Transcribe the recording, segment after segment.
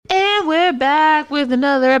we're back with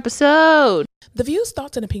another episode. The views,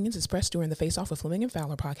 thoughts, and opinions expressed during the Face Off with Fleming and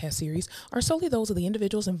Fowler podcast series are solely those of the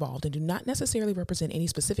individuals involved and do not necessarily represent any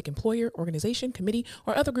specific employer, organization, committee,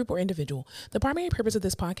 or other group or individual. The primary purpose of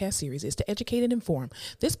this podcast series is to educate and inform.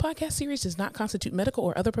 This podcast series does not constitute medical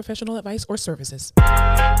or other professional advice or services. It's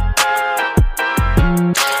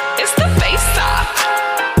the Face Off.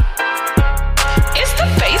 It's the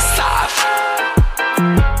Face Off.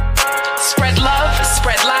 Spread love,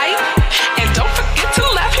 spread light, and don't forget to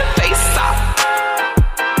laugh your face off.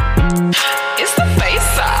 It's the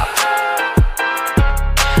Face Off.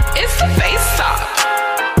 It's the Face Off.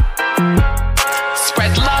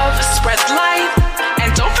 Spread love, spread light,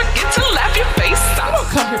 and don't forget to laugh your face off. You don't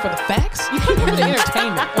come here for the facts. You come here for the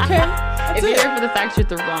entertainment, okay? If you're here for the facts, you're at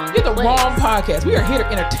the wrong You're the place. wrong podcast. We are here to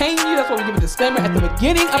entertain you. That's why we give a disclaimer at the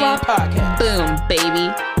beginning of our podcast. Boom,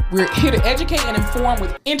 baby. We're here to educate and inform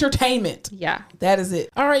with entertainment. Yeah. That is it.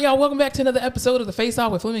 All right, y'all. Welcome back to another episode of the Face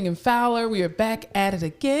Off with Fleming and Fowler. We are back at it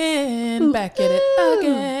again. Ooh, back at it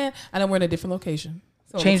again. I know we're in a different location.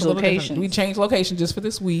 So Change it's a little locations. different. We changed location just for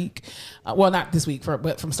this week. Well, not this week,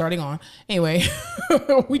 but from starting on. Anyway,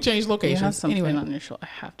 we changed You locations. have something Anyway, on your shoulder. I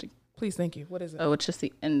have to. please, thank you. What is it? Oh, it's just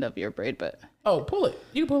the end of your braid, but. Oh, pull it.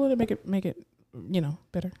 You can pull it and make it,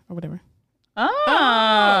 better or whatever.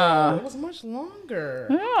 Ah. It was much longer.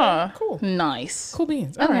 Yeah. Cool. Nice. Cool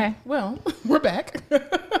beans. All Okay. right. Well, we're back.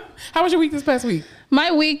 How was your week this past week?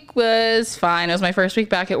 My week was fine. It was my first week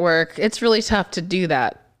back at work. It's really tough to do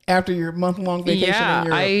that. After your month-long vacation in Europe.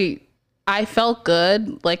 Yeah, I felt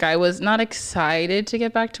good. Like, I was not excited to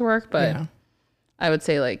get back to work, but Yeah. I would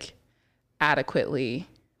say like adequately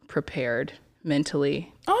prepared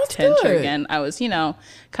mentally Oh, that's to enter good. again. I was,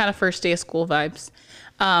 kind of first day of school vibes.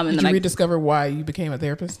 And Did then you rediscover why you became a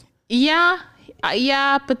therapist? yeah,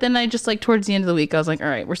 but then I just like towards the end of the week, I was like, all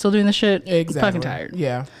right, we're still doing this shit. Exactly. I'm fucking tired.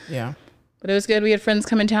 Yeah. But it was good. We had friends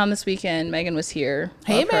come in town this weekend. Megan was here.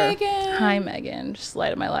 Hey, Love her. Megan. Hi, Megan. Just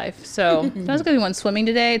light of my life. So that was good. We went swimming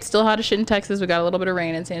today. It's still hot as shit in Texas. We got a little bit of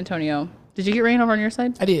rain in San Antonio. Did you get rain over on your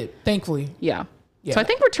side? I did, thankfully. Yeah. Yeah. So I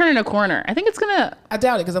think we're turning a corner. I think it's going to... I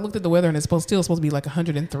doubt it because I looked at the weather and it's still supposed to be like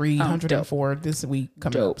 103, 104 this week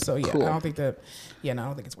coming Dope. up. So yeah, Cool. I don't think that. Yeah, no, I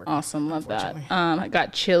don't think it's working. Awesome. Love that. Unfortunately. I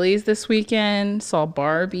got Chili's this weekend. Saw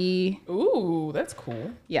Barbie. Ooh, that's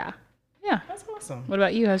cool. Yeah. Yeah. That's awesome. What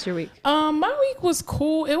about you? How's your week? My week was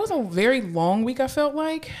cool. It was a very long week, I felt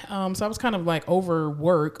like. So I was kind of like over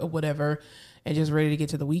work or whatever and just ready to get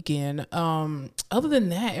to the weekend. Other than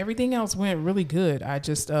that, everything else went really good. I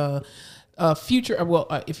just, if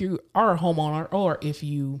you are a homeowner or if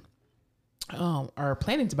you are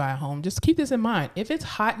planning to buy a home, just keep this in mind. If it's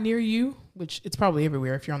hot near you, which it's probably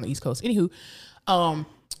everywhere if you're on the East Coast. Anywho,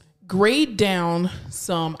 grade down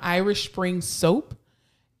some Irish Spring soap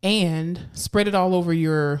and spread it all over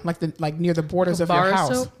your near the borders of your bar house.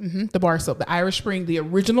 soap? The bar soap, the Irish Spring, the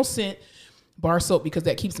original scent bar soap, because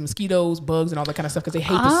that keeps mosquitoes, bugs, and all that kind of stuff because they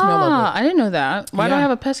hate the smell of it. I didn't know that. Why do I Yeah.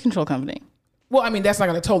 have a pest control company? Well, I mean, that's not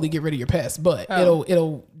going to totally get rid of your pests, but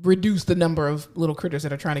it'll reduce the number of little critters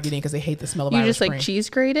that are trying to get in because they hate the smell of You Irish just Spring. like cheese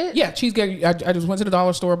grate it? Yeah, cheese grater. I just went to the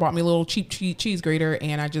dollar store, bought me a little cheap cheese grater,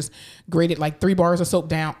 and I just grated like 3 bars of soap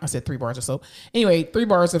down. I said 3 bars of soap. Anyway, 3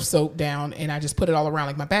 bars of soap down, and I just put it all around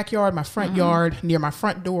like my backyard, my front yard, near my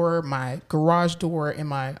front door, my garage door, and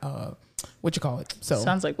my So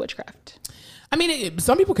Sounds like witchcraft. I mean,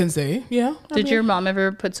 some people can say, yeah. Did your mom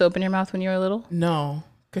ever put soap in your mouth when you were little? No,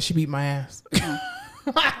 because she beat my ass.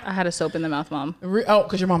 I had a soap in the mouth, mom. Oh,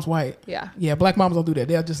 because your mom's white. Yeah. Yeah, black moms don't do that.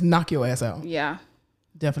 They'll just knock your ass out. Yeah.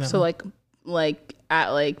 Definitely. So like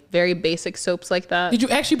at like very basic soaps like that. Did you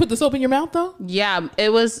actually put the soap in your mouth though? Yeah,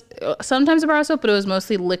 it was sometimes a bar soap, but it was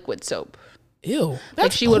mostly liquid soap. Ew,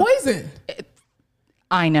 that's she would- poison.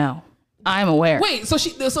 I know. I'm aware. Wait, so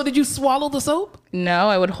did you swallow the soap? No,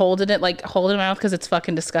 I would hold it in my mouth because it's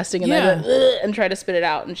fucking disgusting, and Yeah. I'd go, "Ugh," and try to spit it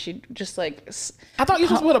out, and she just like I thought you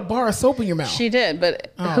just put a bar of soap in your mouth. she did,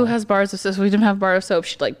 but who has bars of soap? We didn't have a bar of soap.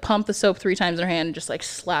 She'd like pump the soap 3 times in her hand and just like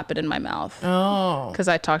slap it in my mouth Oh because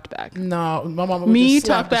I talked back. no, my mom would Me just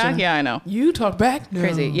slap talk the shit back? out. Yeah, I know. You talk back? No.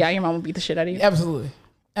 Crazy. Yeah, your mom would beat the shit out of you.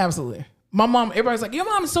 Absolutely. My mom. Everybody's like, your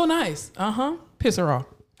mom is so nice. Piss her off.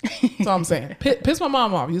 That's all I'm saying. Piss my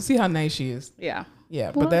mom off. You'll see how nice she is. Yeah. Yeah,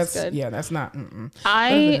 Well, but that's that's good. that's not. Other than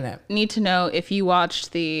I that. need to know if you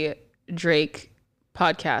watched the Drake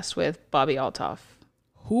podcast with Bobby Altoff.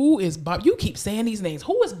 Who is Bob? You keep saying these names.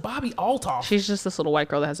 Who is Bobby Altoff? She's just this little white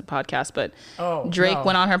girl that has a podcast, but Oh, Drake no.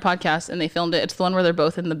 went on her podcast and they filmed it. It's the one where they're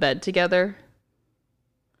both in the bed together.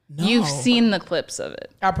 No. You've seen the clips of it.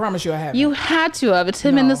 I promise you I haven't. You had to have. It's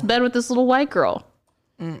him in No. this bed with this little white girl.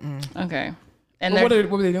 Okay. And what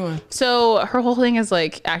were they doing? So her whole thing is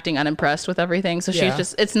like acting unimpressed with everything. So Yeah. she's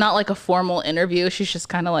just, it's not like a formal interview. She's just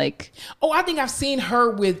kind of like, Oh, I think I've seen her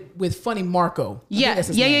with Funny Marco. yeah.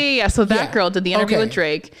 So that Yeah. girl did the interview Okay. with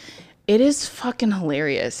Drake. It is fucking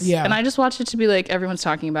hilarious. Yeah. And I just watched it to be like, everyone's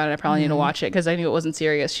talking about it. I probably need to watch it because I knew it wasn't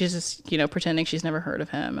serious. She's just, pretending she's never heard of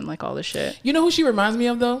him and like all this shit. You know who she reminds me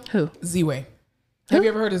of though? Who? Z-Way. Have you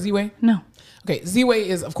ever heard of Z-Way? No. Okay, Z-Way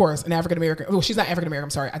is, of course, an African-American. Well, she's not African-American, I'm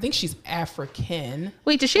sorry. I think she's African.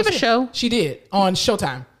 Wait, does she have a show? She did, on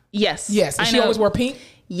Showtime. Yes. Yes, and I she know. always wore pink.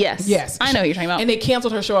 Yes. Yes. I know what you're talking about. And they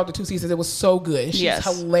canceled her show after 2 seasons. It was so good. And she's Yes.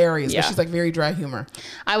 hilarious, Yeah. but she's like very dry humor.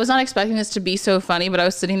 I was not expecting this to be so funny, but I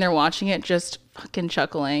was sitting there watching it just fucking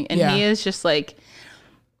chuckling. And Yeah. he is just like,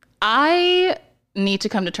 I need to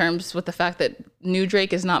come to terms with the fact that new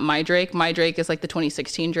Drake is not my Drake. My Drake is like the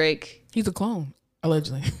 2016 Drake. He's a clone,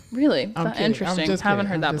 allegedly. Really? I'm That's kidding. interesting. I'm just Haven't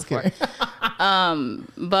kidding. heard I'm that just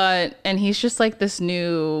before. But, and he's just like this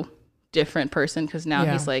new, different person because now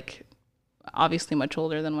Yeah. he's like obviously much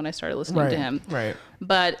older than when I started listening to him. Right.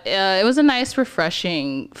 But it was a nice,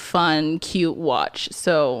 refreshing, fun, cute watch.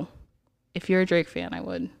 So if you're a Drake fan, I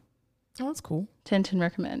would Oh, that's cool. 10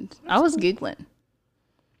 recommend. I was giggling.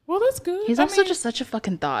 Well, that's good. He's I also mean, just such a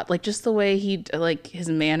fucking thought. Like just the way he like his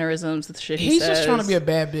mannerisms, the shit he he's says. just trying to be a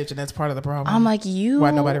bad bitch, and that's part of the problem. I'm like, you.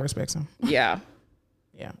 Why nobody respects him. Yeah.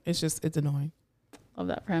 Yeah, it's annoying. Love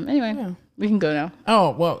that for him. Anyway, Yeah. we can go now.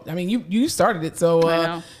 Oh, well, I mean, you started it. So,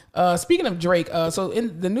 I know. Speaking of Drake, so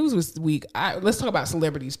in the news this week, let's talk about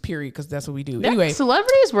celebrities, period, because that's what we do. Yeah, Anyway,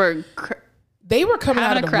 celebrities were. they were coming out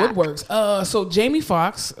having of the a crack. woodworks. So Jamie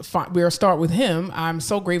Foxx, we'll start with him. I'm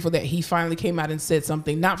so grateful that he finally came out and said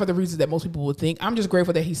something, not for the reasons that most people would think. I'm just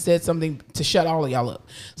grateful that he said something to shut all of y'all up.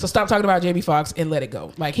 So stop talking about Jamie Foxx and let it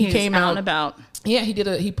go. Like he He's came out and about. Yeah,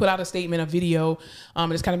 he put out a statement, a video,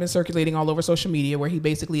 and it's kind of been circulating all over social media where he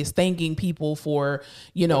basically is thanking people for,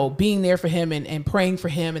 being there for him and praying for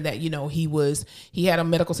him, and that, he had a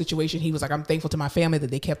medical situation. He was like, I'm thankful to my family that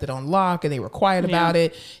they kept it on lock and they were quiet about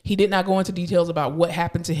it. He did not go into details about what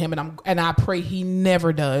happened to him, and I pray he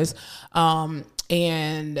never does.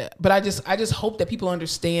 But I just hope that people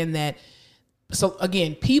understand that. So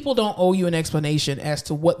again, people don't owe you an explanation as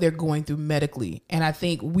to what they're going through medically. And I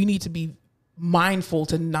think we need to be mindful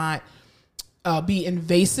to not be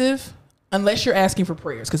invasive unless you're asking for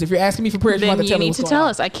prayers. Because if you're asking me for prayers, Then you have to you tell me need what's to going tell on.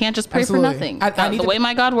 us. I can't just pray Absolutely. for nothing. I need the to- way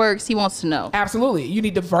my God works, he wants to know. Absolutely. You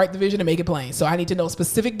need to write the vision and make it plain. So I need to know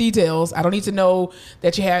specific details. I don't need to know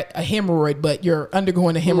that you had a hemorrhoid, but you're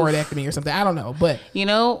undergoing a hemorrhoidectomy or something. I don't know. But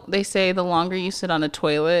They say the longer you sit on a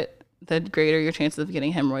toilet, the greater your chances of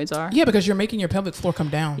getting hemorrhoids are. yeah, because you're making your pelvic floor come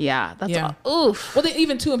down. Yeah, that's Yeah. oof. Well, then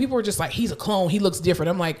even too, and people were just like, he's a clone. He looks different.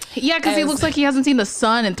 I'm like, Yeah, because he looks like he hasn't seen the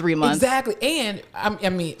sun in 3 months. Exactly. And I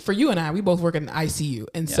mean, for you and I, we both work in the ICU.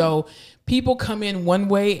 And so people come in one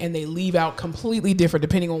way and they leave out completely different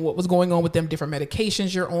depending on what was going on with them, different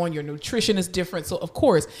medications you're on, your nutrition is different. So of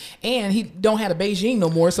course, and he don't have a Beijing no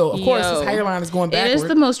more. So of course his hairline is going backward. It is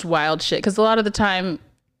the most wild shit because a lot of the time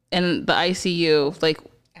in the ICU, like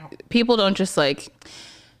people don't just like,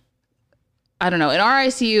 I don't know. In our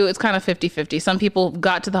ICU, it's kind of 50-50. Some people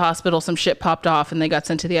got to the hospital, some shit popped off and they got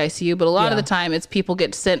sent to the ICU. But a lot of the time it's people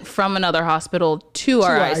get sent from another hospital to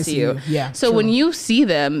our ICU. Yeah. So when you see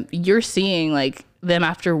them, you're seeing like them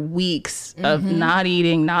after weeks of not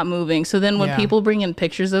eating, not moving. So then when people bring in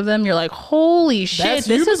pictures of them, you're like, holy shit, That's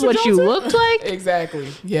this you, is Mr. what you Johnson? looked like. Exactly.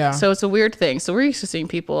 Yeah. So it's a weird thing. So we're used to seeing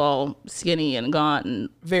people all skinny and gaunt and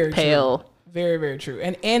Very pale. True. Very, very true.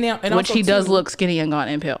 And Which also, he does too, look skinny and gaunt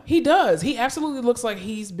and pale. He does. He absolutely looks like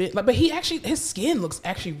he's been like, but his skin looks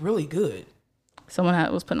actually really good. Someone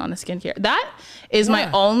was putting on a skincare. That is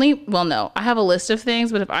my only, well, no, I have a list of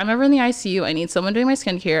things, but if I'm ever in the ICU, I need someone doing my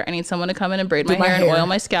skincare. I need someone to come in and braid my hair and oil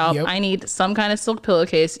my scalp. Yep. I need some kind of silk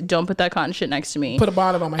pillowcase. Don't put that cotton shit next to me. Put a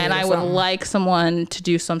bonnet on my head. And or I would something. like someone to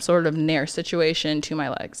do some sort of nair situation to my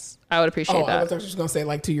legs. I would appreciate I that. was just gonna say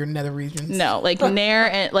like to your nether regions. No, like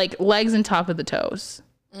nair and like legs and top of the toes.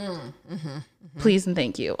 Please and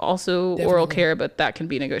thank you. Also oral care, but that can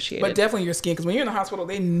be negotiated. But definitely your skin, because when you're in the hospital,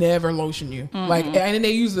 they never lotion you. Like, and then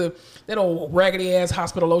they use that old raggedy ass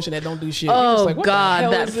hospital lotion that don't do shit. You're just Oh like, what the God,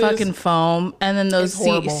 hell that is this? fucking foam, and then those It's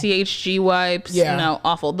horrible. CHG wipes. Yeah. No,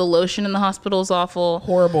 awful. The lotion in the hospital is awful.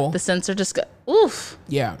 Horrible. The sensor just got oof.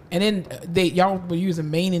 Yeah, and then y'all were using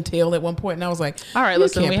mane and tail at one point, and I was like, All right, you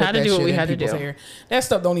listen, can't we put had to that do what shit we in had to people's do. hair. That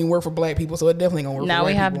stuff don't even work for black people, so it definitely gonna work. Now for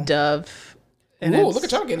we white have people. Dove. And Ooh, it's- look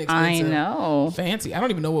at y'all getting I expensive. know. Fancy. I don't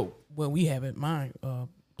even know what we have at my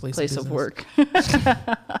place Of work.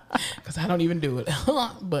 because I don't even do it.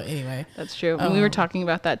 But anyway, That's true. We were talking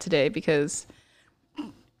about that today because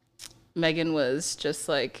Megan was just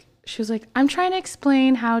like she was like, I'm trying to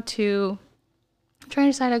decide how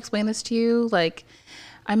to explain this to you. Like,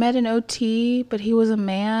 I met an OT, but he was a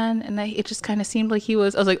man, and it just kind of seemed like he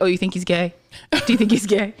was. I was like, oh, you think he's gay? Do you think he's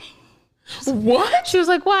gay? What? She was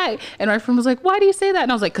like, why? And my friend was like, why do you say that?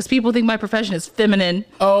 And I was like, because people think my profession is feminine.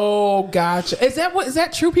 Oh, gotcha. Is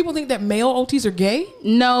that true? People think that male OTs are gay?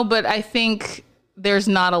 No, but I think there's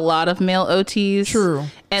not a lot of male OTs. True.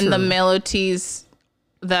 And the male OTs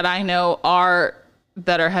that I know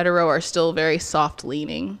that are hetero are still very soft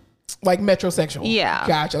leaning. Like metrosexual. Yeah.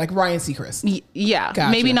 Gotcha. Like Ryan Seacrest. Yeah. Gotcha.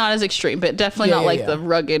 Maybe not as extreme, but definitely not like the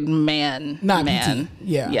rugged man. Not man. PT.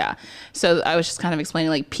 Yeah. Yeah. So I was just kind of explaining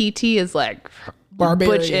like PT is like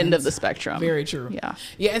Barbarians. butch end of the spectrum. Very true. Yeah.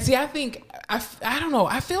 Yeah. And see, I think, I don't know.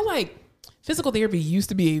 I feel like physical therapy used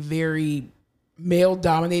to be a very male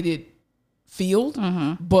dominated field,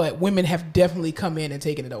 but women have definitely come in and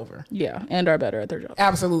taken it over. Yeah, and are better at their job.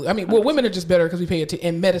 Absolutely. I mean, well, women are just better because we pay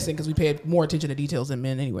in medicine because we pay more attention to details than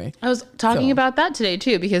men anyway. I was talking about that today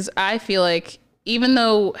too, because I feel like even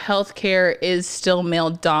though healthcare is still male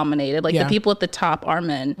dominated, like the people at the top are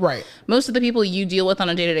men. Right. Most of the people you deal with on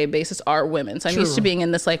a day-to-day basis are women. So I'm used to being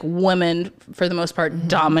in this like women, for the most part,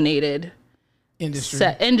 dominated industry.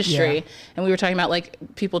 Yeah. And we were talking about like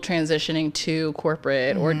people transitioning to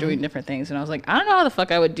corporate or doing different things, and I was like, I don't know how the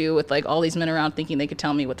fuck I would do with like all these men around thinking they could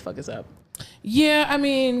tell me what the fuck is up. Yeah, I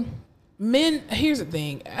mean, men, here's the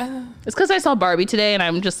thing, It's because I saw Barbie today and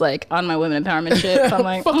I'm just like on my women empowerment shit, so I'm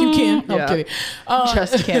like, fuck you, Ken. No, I'm kidding.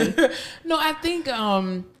 Just Ken. No, I think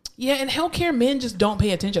yeah, in healthcare, men just don't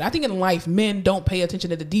pay attention. I think in life, men don't pay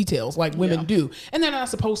attention to the details like women do. And they're not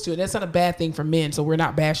supposed to. That's not a bad thing for men. So we're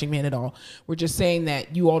not bashing men at all. We're just saying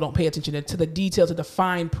that you all don't pay attention to the detail, to the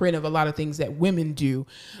fine print of a lot of things that women do,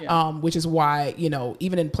 which is why, you know,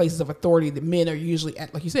 even in places of authority, the men are usually,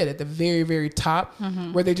 at, like you said, at the very, very top,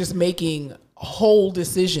 where they're just making whole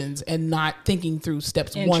decisions and not thinking through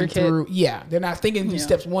steps Intricate. 1 through, they're not thinking through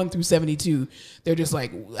steps 1 through 72. They're just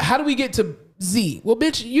like, how do we get to Z? Well,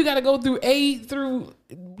 bitch, you got to go through A through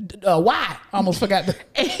Y. I almost forgot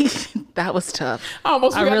That was tough. I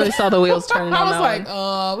really saw the wheels turning. I was on like,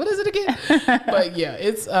 that what is it again? But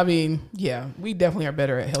yeah, we definitely are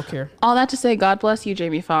better at healthcare. all that to say, God bless you,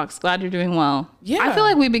 Jamie Foxx. Glad you're doing well. Yeah. I feel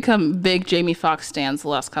like we become big Jamie Foxx stans the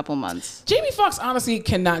last couple months. Jamie Foxx honestly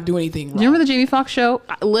cannot do anything wrong. Do you remember the Jamie Foxx show?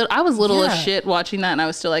 I was little as Yeah. shit watching that, and I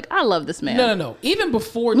was still like, I love this man. No. Even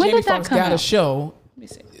before When Jamie did that Foxx come got a out? show, Let me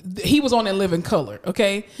see. he was on In Living Color,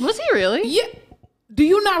 okay? Was he really? Yeah. Do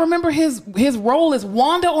you not remember his role as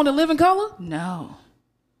Wanda on In Living Color? No.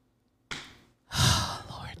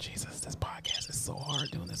 Lord Jesus, this podcast is so hard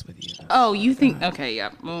doing this with you. Oh, you think? Okay,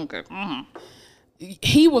 yeah. Okay.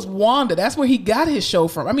 He was Wanda. That's where he got his show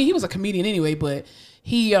from. I mean, he was a comedian anyway, but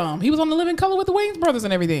he was on The Living Color with the Wayans brothers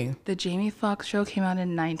and everything. The Jamie Foxx show came out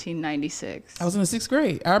in 1996. I was in the 6th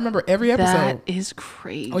grade. I remember every episode. That is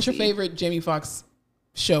crazy. What's your favorite Jamie Foxx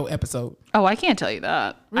show episode? Oh, I can't tell you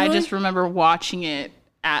that. Really? I just remember watching it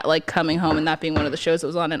at like coming home and that being one of the shows that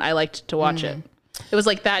was on, and I liked to watch it. It was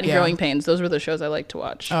like that and Growing Pains. Those were the shows I liked to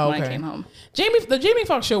watch when I came home. The Jamie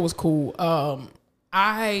Foxx show was cool.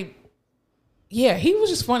 He was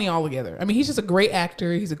just funny altogether. I mean, he's just a great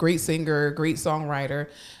actor. He's a great singer, great songwriter.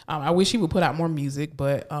 I wish he would put out more music,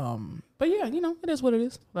 but yeah, you know, it is what it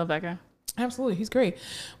is. Love that guy. Absolutely, he's great.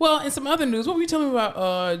 Well, in some other news, what were you telling me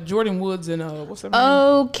about Jordan Woods and what's that name?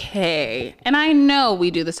 Okay. And I know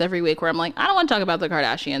we do this every week where I'm like, I don't want to talk about the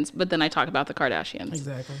Kardashians, but then I talk about the Kardashians.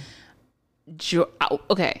 Exactly.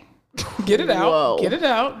 Okay. Get it out. Whoa. Get it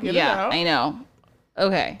out. Get it out. I know.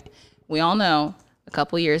 Okay. We all know a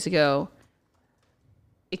couple years ago,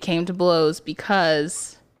 it came to blows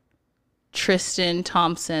because Tristan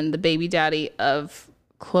Thompson, the baby daddy of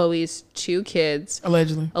Khloe's 2 kids,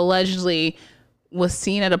 allegedly was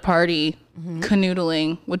seen at a party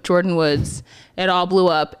canoodling with Jordan Woods. It all blew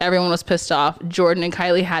up. Everyone was pissed off. Jordan and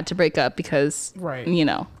Kylie had to break up because, you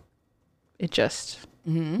know, it just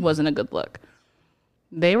wasn't a good look.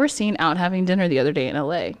 They were seen out having dinner the other day in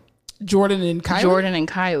LA. Jordan and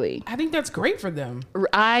Kylie? I think that's great for them.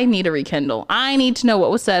 I need a rekindle. I need to know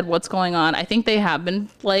what was said, what's going on. I think they have been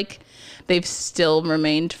like, they've still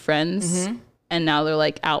remained friends. And now they're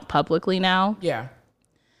like out publicly now. Yeah.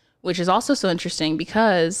 Which is also so interesting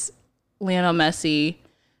because Lionel Messi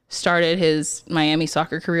started his Miami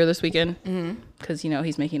soccer career this weekend. Because, you know,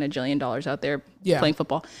 he's making $1 jillion out there playing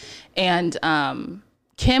football. And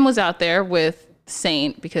Kim was out there with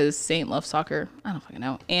Saint because Saint loves soccer. I don't fucking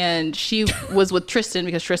know. And she was with Tristan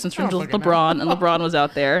because Tristan's from LeBron and LeBron was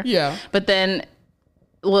out there. Yeah. But then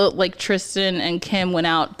like Tristan and Kim went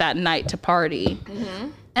out that night to party.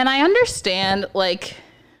 And I understand, like,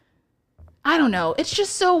 I don't know. It's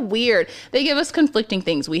just so weird. They give us conflicting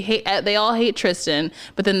things. They all hate Tristan,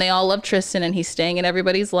 but then they all love Tristan and he's staying in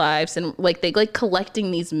everybody's lives. And like, they like collecting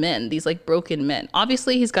these men, these like broken men.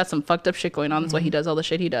 Obviously he's got some fucked up shit going on. That's why he does all the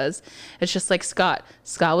shit he does. It's just like Scott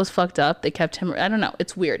was fucked up. They kept him. I don't know.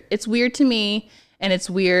 It's weird. It's weird to me. And it's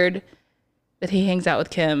weird that he hangs out with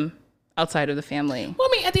Kim outside of the family. Well,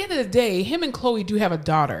 I mean, at the end of the day, him and Chloe do have a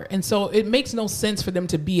daughter. And so it makes no sense for them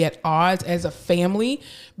to be at odds as a family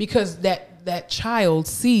because that child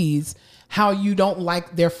sees how you don't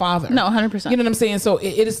like their father. No, 100%. You know what I'm saying? So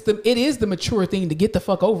it is the mature thing to get the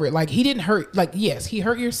fuck over it. Like, he didn't hurt, like, yes, he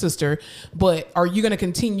hurt your sister, but are you going to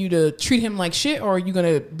continue to treat him like shit, or are you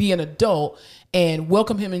going to be an adult and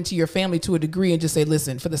welcome him into your family to a degree and just say,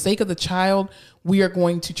 listen, for the sake of the child, we are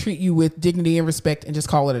going to treat you with dignity and respect and just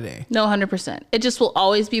call it a day? No, 100%. It just will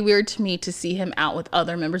always be weird to me to see him out with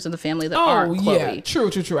other members of the family that aren't Chloe. Yeah, true.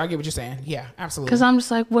 I get what you're saying. Yeah, absolutely. Because I'm just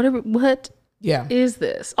like, what is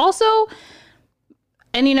this? Also,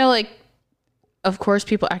 and you know, like, of course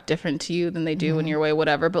people act different to you than they do when you're away,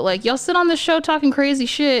 whatever. But like, y'all sit on the show talking crazy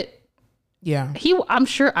shit. Yeah. I'm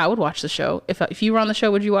sure I would watch the show. If you were on the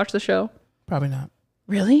show, would you watch the show? Probably not.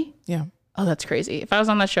 Really? Yeah. Oh, that's crazy. If I was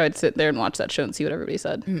on that show, I'd sit there and watch that show and see what everybody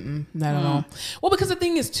said. Not at all. Well, because the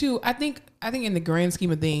thing is too, I think in the grand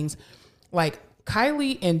scheme of things, like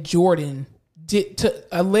Kylie and Jordan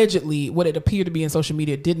allegedly, what it appeared to be in social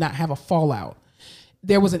media, did not have a fallout.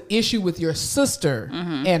 There was an issue with your sister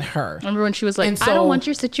and her. Remember when she was like, I don't want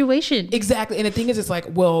your situation. Exactly. And the thing is, it's like,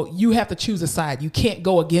 well, you have to choose a side. You can't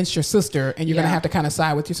go against your sister, and you're going to have to kind of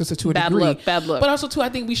side with your sister to a degree. Bad look. But also, too, I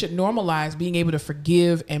think we should normalize being able to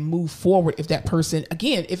forgive and move forward if that person,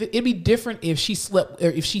 again, it'd be different if she slept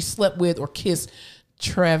with or kissed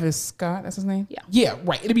Travis Scott. That's his name? Yeah. Yeah,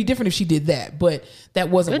 right. It'd be different if she did that, but that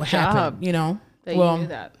wasn't what happened, you know? That you knew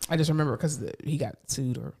that. I just remember because he got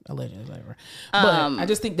sued or alleged or whatever. But I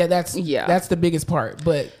just think that's the biggest part.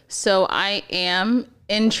 But so I am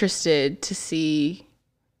interested to see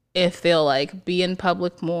if they'll like be in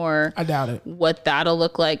public more. I doubt it. What that'll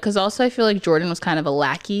look like. Because also I feel like Jordan was kind of a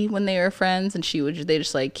lackey when they were friends, and they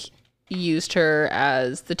just like used her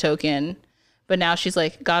as the token. But now she's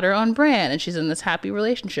like got her own brand, and she's in this happy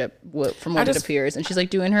relationship from what it appears, and she's like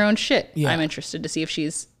doing her own shit. Yeah. I'm interested to see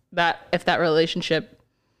if that relationship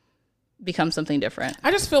becomes something different.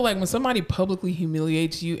 I just feel like when somebody publicly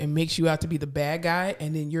humiliates you and makes you out to be the bad guy,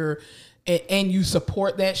 and then you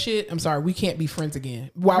support that shit, I'm sorry, we can't be friends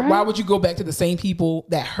again. Why would you go back to the same people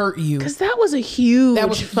that hurt you? Because that was a huge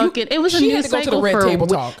it was a news cycle for Red Table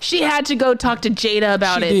Talk. She had to go talk to Jada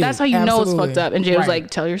about it. That's how you know it's fucked up. And Jada was like,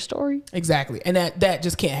 tell your story. Exactly. And that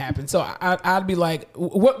just can't happen. So I'd be like,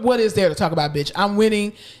 what is there to talk about, bitch? I'm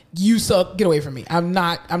winning. You suck. Get away from me. I'm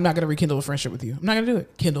not going to rekindle a friendship with you. I'm not going to do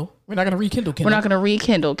it. Kendall. We're not going to rekindle Kendall. We're not going to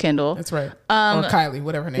rekindle Kendall. That's right. Or Kylie,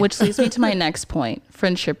 whatever her name. Which leads me to my next point,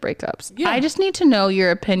 friendship breakups. Yeah. I just need to know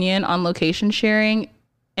your opinion on location sharing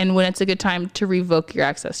and when it's a good time to revoke your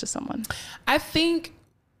access to someone. I think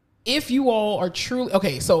if you all are truly...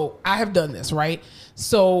 Okay, so I have done this, right?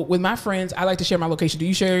 So with my friends, I like to share my location. Do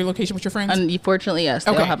you share your location with your friends? Unfortunately, yes.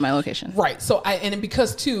 They all have my location. Right. So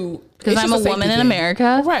because I'm a woman in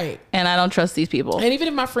America. Right. And I don't trust these people. And even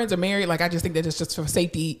if my friends are married, like I just think that it's just for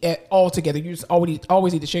safety altogether. You just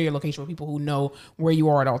always need to share your location with people who know where you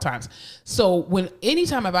are at all times. So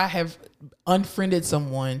anytime I have unfriended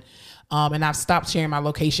someone and I've stopped sharing my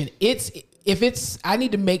location, I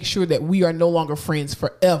need to make sure that we are no longer friends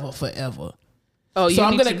forever. Oh,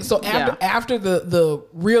 after the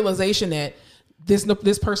realization that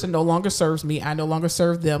this person no longer serves me, I no longer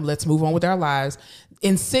serve them, let's move on with our lives.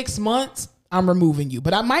 In 6 months, I'm removing you,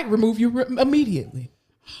 but I might remove you immediately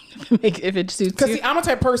if it suits you. Because I'm a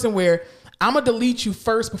type of person where I'm gonna delete you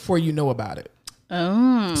first before you know about it.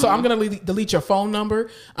 Oh. So I'm gonna delete your phone number.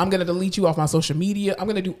 I'm gonna delete you off my social media. I'm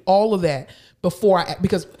gonna do all of that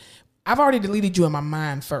because I've already deleted you in my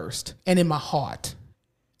mind first and in my heart.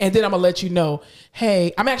 And then I'm gonna let you know,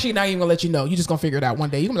 hey, I'm actually not even gonna let you know. You're just gonna figure it out one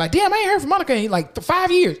day. You're gonna be like, damn, I ain't heard from Monica in like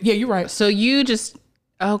 5 years. Yeah, you're right. So you just,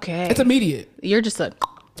 okay. It's immediate. You're just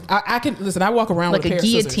I can, listen, I walk around like with a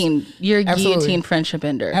guillotine. You're a guillotine friendship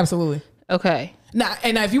ender. Absolutely. Okay. Now,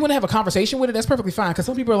 if you want to have a conversation with it, that's perfectly fine. Because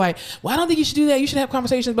some people are like, well, I don't think you should do that. You should have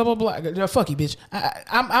conversations, blah, blah, blah. Fuck you, bitch.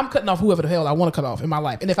 I'm cutting off whoever the hell I want to cut off in my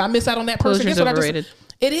life. And if I miss out on that person, guess what overrated.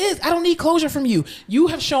 It is. I don't need closure from you. You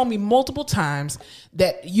have shown me multiple times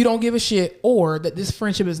that you don't give a shit or that this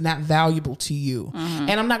friendship is not valuable to you. Mm-hmm.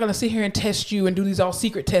 And I'm not going to sit here and test you and do these all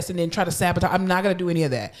secret tests and then try to sabotage. I'm not going to do any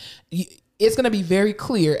of that. It's going to be very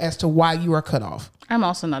clear as to why you are cut off. I'm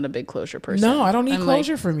also not a big closure person. No, I don't need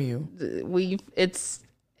closure from you. It's,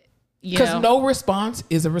 because no response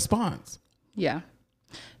is a response. Yeah.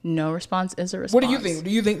 No response is a response. What do you think? Do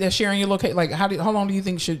you think that sharing your location, like how long do you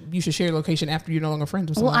think you should share your location after you're no longer friends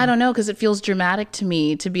with someone? Well, I don't know, because it feels dramatic to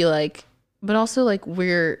me to be like, but also like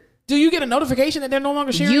do you get a notification that they're no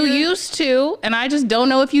longer sharing? You used to, and I just don't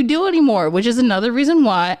know if you do anymore, which is another reason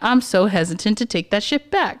why I'm so hesitant to take that shit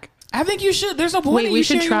back. I think you should. There's no point. Wait, we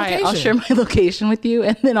should try it. I'll share my location with you,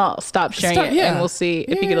 and then I'll stop sharing it, and we'll see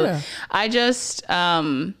if you get. I just,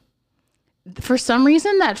 for some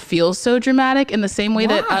reason, that feels so dramatic. In the same way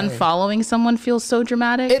that unfollowing someone feels so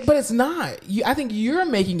dramatic, but it's not. I think you're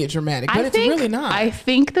making it dramatic, but it's really not. I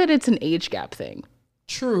think that it's an age gap thing.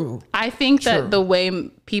 True. I think that the way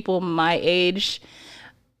people my age.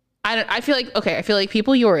 I feel like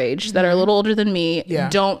people your age that are a little older than me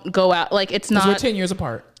don't go out. Like, it's not. We're 10 years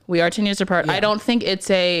apart. We are 10 years apart. Yeah. I don't think it's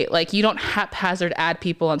you don't haphazard add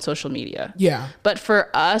people on social media. Yeah. But for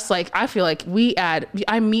us, like, I feel like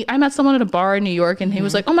I met someone at a bar in New York, and he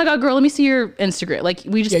was like, oh my God, girl, let me see your Instagram. Like,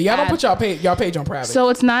 we just. Yeah, y'all don't put y'all page on private. So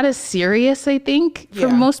it's not as serious, I think, for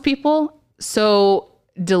most people. So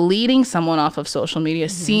deleting someone off of social media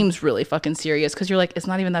seems really fucking serious, because you're like, it's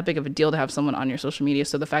not even that big of a deal to have someone on your social media.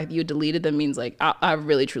 So the fact that you deleted them means like, I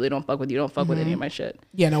really truly don't fuck with you. Don't fuck with any of my shit.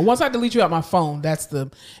 Yeah, no, once I delete you out my phone,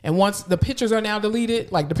 and once the pictures are now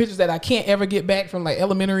deleted, like the pictures that I can't ever get back from like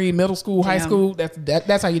elementary, middle school, high school,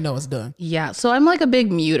 that's how you know it's done. Yeah. So I'm like a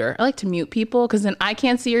big muter. I like to mute people, because then I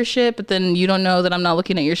can't see your shit, but then you don't know that I'm not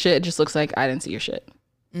looking at your shit. It just looks like I didn't see your shit.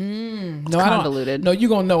 No, convoluted. No, you're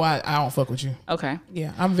gonna know I don't fuck with you. Okay.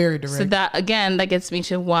 Yeah, I'm very direct. So that gets me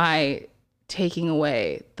to why taking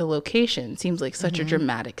away the location seems like such a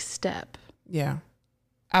dramatic step. Yeah.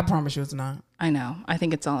 I promise you it's not. I know. I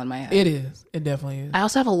think it's all in my head. It is. It definitely is. I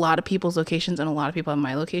also have a lot of people's locations, and a lot of people have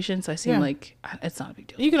my location, so I seem like it's not a big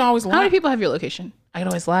deal. You can always lie. How many people have your location? I can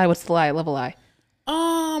always lie. What's the lie? I love a lie.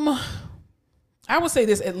 I would say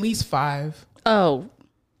this, at least 5. Oh.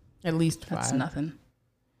 At least 5. That's nothing.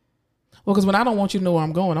 Well, because when I don't want you to know where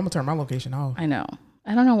I'm going, I'm gonna turn my location off. I know.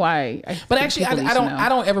 I don't know why. But actually, I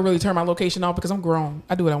don't ever really turn my location off, because I'm grown.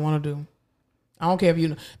 I do what I want to do. I don't care if you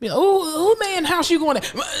know. Oh man, house you going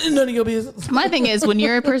to? None of your business. My thing is, when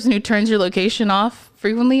you're a person who turns your location off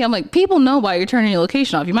frequently, I'm like, people know why you're turning your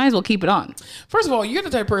location off. You might as well keep it on. First of all, you're the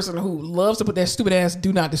type of person who loves to put that stupid ass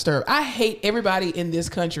do not disturb. I hate everybody in this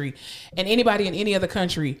country and anybody in any other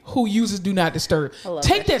country who uses do not disturb.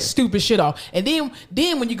 Take that stupid shit off. And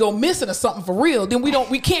then when you go missing or something for real, then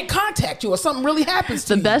we can't contact you, or something really happens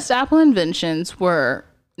to you. The best Apple inventions were,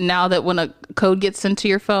 now that when a code gets sent to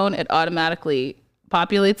your phone, it automatically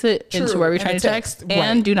populates it into where we're trying to text,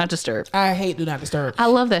 and do not disturb. I hate do not disturb. I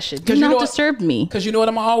love that shit. Do not disturb me. Because you know what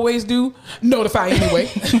I'm always do? Notify anyway.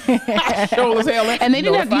 Sure as hell. And they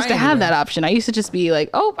didn't used to have that option. I used to just be like,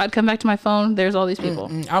 oh, I'd come back to my phone. There's all these people.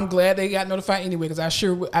 I'm glad they got notified anyway,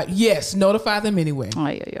 because yes, notify them anyway.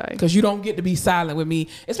 Because you don't get to be silent with me,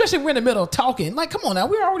 especially if we're in the middle of talking. Like, come on now,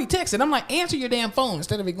 we're already texting. I'm like, answer your damn phone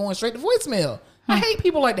instead of it going straight to voicemail. I hate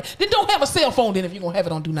people like that. Then don't have a cell phone then if you're going to have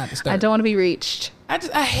it on do not disturb. I don't want to be reached.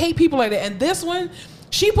 I hate people like that. And this one,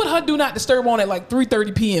 she put her do not disturb on at like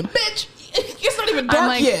 3:30 p.m. Bitch, it's not even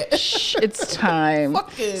dark yet. Shh, it's time.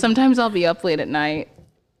 Sometimes I'll be up late at night,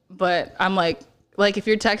 but I'm like if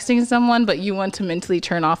you're texting someone, but you want to mentally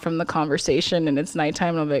turn off from the conversation and it's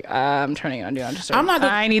nighttime, and I'm like, I'm turning it on do not disturb.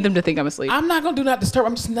 I need them to think I'm asleep. I'm not going to do not disturb.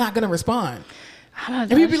 I'm just not going to respond.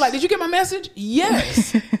 And you'd be like, did you get my message?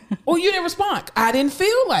 Yes. Or you didn't respond. I didn't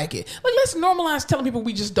feel like it. Like, let's normalize telling people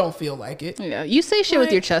we just don't feel like it. Yeah, you say shit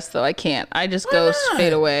with your chest, though. I can't. I just go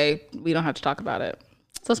fade away. We don't have to talk about it.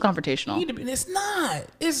 So it's confrontational. It's not.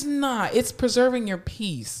 It's not. It's preserving your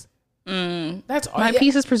peace. That's all. My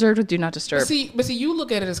peace is preserved with do not disturb. But see, you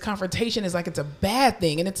look at it as confrontation is like it's a bad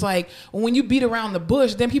thing, and it's like when you beat around the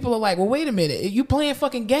bush, then people are like, well, wait a minute, you playing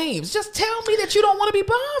fucking games. Just tell me that you don't want to be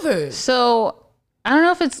bothered. So I don't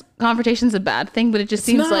know if confrontation's a bad thing, but it just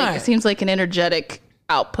seems like an energetic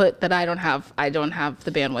output that I don't have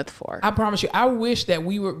the bandwidth for. I promise you, I wish that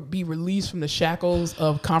we would be released from the shackles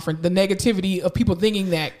of the negativity of people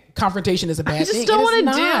thinking that confrontation is a bad thing. I just don't want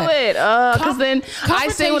to do it. Because then I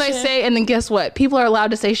say what I say, and then guess what? People are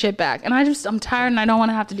allowed to say shit back. And I'm tired, and I don't want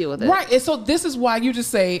to have to deal with it. Right. And so this is why you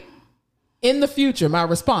just say, in the future, my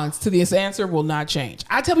response to this answer will not change.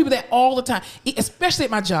 I tell people that all the time, especially at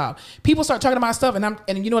my job. People start talking about stuff,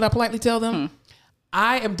 and you know what I politely tell them?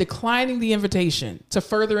 I am declining the invitation to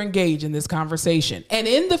further engage in this conversation. And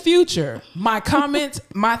in the future, my comments,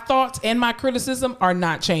 my thoughts, and my criticism are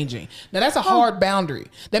not changing. Now, that's a hard boundary.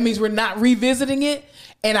 That means we're not revisiting it,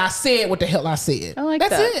 and I said what the hell I said. I like that.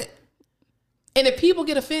 That's it. And if people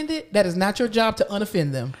get offended, that is not your job to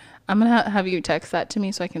unoffend them. I'm going to have you text that to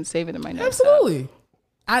me so I can save it in my notes. Absolutely.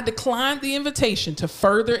 I declined the invitation to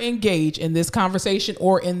further engage in this conversation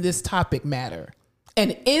or in this topic matter.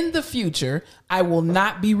 And in the future, I will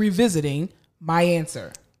not be revisiting my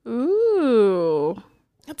answer. Ooh.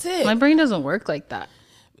 That's it. My brain doesn't work like that.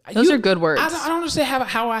 Those are good words. I don't understand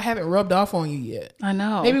how I haven't rubbed off on you yet. I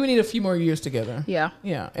know. Maybe we need a few more years together. Yeah.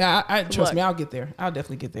 Yeah. I trust me, I'll get there. I'll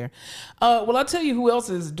definitely get there. Well, I'll tell you who else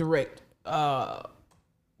is direct.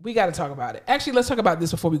 We got to talk about it. Actually, let's talk about this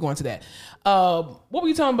before we go into that. What were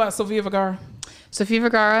you talking about, Sofia Vergara? Sofia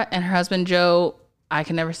Vergara and her husband, Joe, I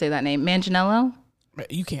can never say that name, Manganiello?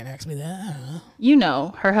 You can't ask me that. You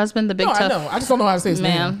know, her husband, the big tough I know. I just don't know how to say his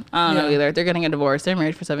name. I don't know either. They're getting a divorce. They're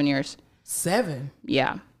married for 7 years. 7?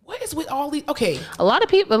 Yeah. What is with all these? Okay. A lot of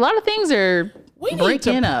things are We need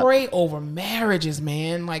breaking to up. pray over marriages,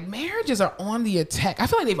 man. Like, marriages are on the attack. I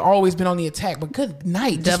feel like they've always been on the attack, but good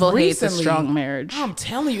night. Devil hates a recently, strong marriage. I'm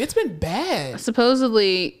telling you, it's been bad.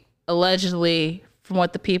 Supposedly, allegedly, from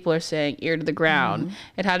what the people are saying, ear to the ground,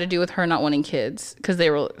 it had to do with her not wanting kids. Because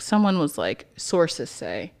someone was like, sources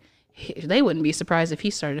say, they wouldn't be surprised if he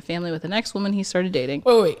started a family with the next woman he started dating.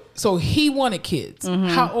 Wait. So he wanted kids.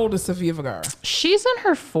 How old is Sofia Vergara? She's in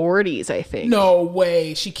her 40s, I think. No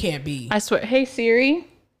way. She can't be. I swear. Hey, Siri.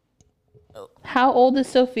 How old is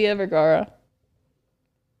Sofia Vergara?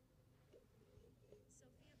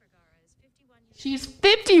 She's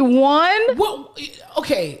 51? Well,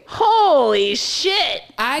 okay. Holy shit.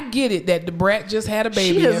 I get it that the brat just had a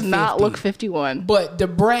baby. She does at not 50, look 51. But the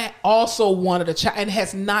brat also wanted a child and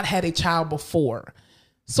has not had a child before.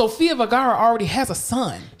 Sofia Vergara already has a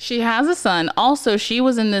son. She has a son. Also, she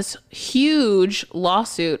was in this huge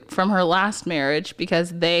lawsuit from her last marriage because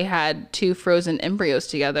they had 2 frozen embryos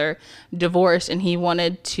together, divorced, and he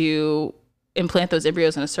wanted to implant those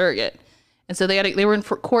embryos in a surrogate. And so they were in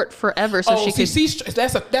court forever. So she could.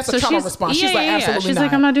 That's a trauma response. Yeah, she's like, absolutely She's not.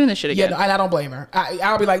 like, I'm not doing this shit again. Yeah, and I don't blame her.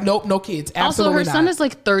 I'll be like, nope, no kids. Absolutely also, her son is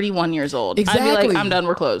like 31 years old. Exactly. I'd be like, I'm done.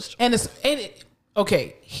 We're closed.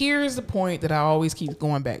 Okay, here's the point that I always keep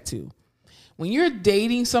going back to. When you're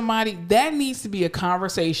dating somebody, that needs to be a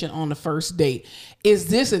conversation on the first date. Is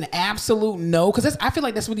this an absolute no? Because I feel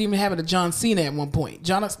like that's what even happened to John Cena at one point.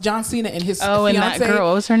 John Cena and his fiance. And that girl,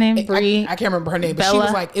 what was her name? Brie? I can't remember her name, but Bella? she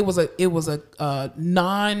was like, it was a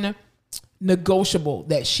non-negotiable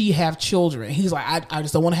that she have children. He's like, I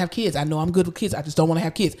just don't want to have kids. I know I'm good with kids. I just don't want to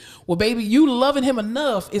have kids. Well, baby, you loving him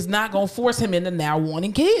enough is not going to force him into now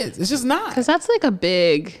wanting kids. It's just not. Because that's like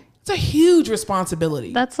it's a huge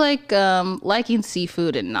responsibility. That's like liking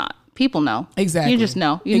seafood and not. People know. Exactly. You just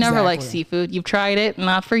know. You never like seafood. You've tried it,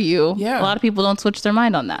 not for you. Yeah. A lot of people don't switch their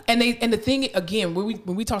mind on that. And the thing again, when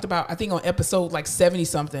we talked about, I think on episode like 70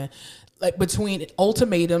 something, like between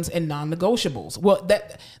ultimatums and non-negotiables. Well,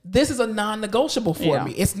 this is a non-negotiable for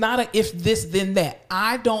me. It's not a if this then that.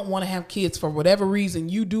 I don't want to have kids for whatever reason.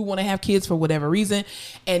 You do want to have kids for whatever reason,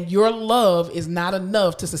 and your love is not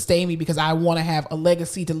enough to sustain me because I want to have a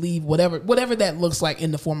legacy to leave, whatever that looks like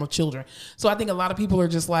in the form of children. So I think a lot of people are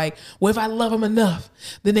just like, well, if I love them enough,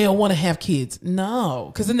 then they'll want to have kids.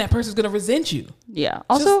 No, because then that person's going to resent you. Yeah.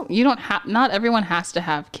 Also, you don't have. Not everyone has to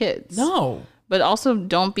have kids. No. But also,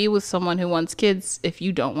 don't be with someone who wants kids if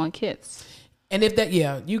you don't want kids. And if that,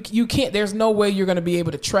 you can't, there's no way you're going to be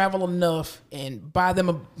able to travel enough and buy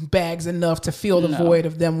them bags enough to fill the void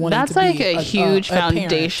of them wanting to be That's like a huge parent.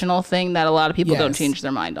 foundational thing that a lot of people don't change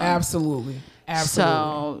their mind on. Absolutely.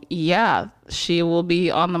 So, yeah, she will be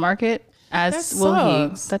on the market, as will he.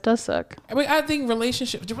 That does suck. I mean, I think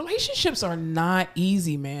relationships are not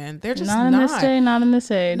easy, man. They're just not in this day, not in this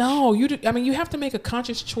age. No, you have to make a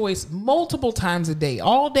conscious choice multiple times a day,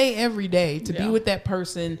 all day, every day, to be with that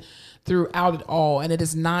person throughout it all. And it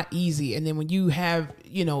is not easy. And then when you have,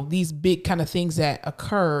 these big kind of things that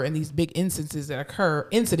occur and these big incidents that occur,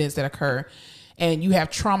 and you have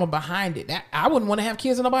trauma behind it, I wouldn't want to have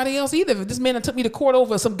kids with nobody else either. If this man took me to court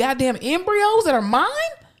over some goddamn embryos that are mine,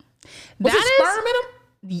 was it sperm in them?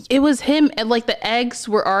 It was him, and like the eggs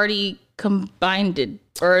were already combined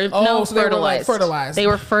so fertilized. They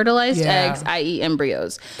were fertilized eggs, i.e.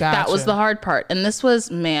 embryos. Gotcha. That was the hard part. And this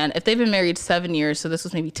was, man, if they've been married 7 years, so this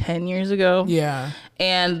was maybe 10 years ago. Yeah.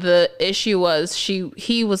 And the issue was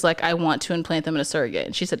he was like, I want to implant them in a surrogate.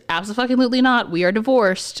 And she said, absolutely not. We are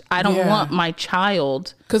divorced. I don't want my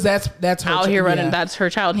child. Because that's her out here running. That's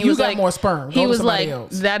her child. And he was got like, more sperm. He was like,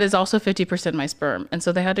 else. That is also 50% my sperm. And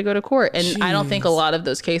so they had to go to court. And I don't think a lot of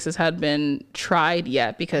those cases had been tried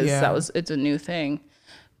yet because it's a new thing.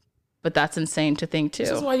 But that's insane to think too.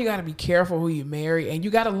 This is why you got to be careful who you marry, and you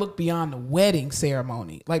got to look beyond the wedding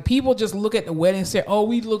ceremony. Like, people just look at the wedding ceremony. Oh,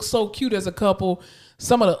 we look so cute as a couple.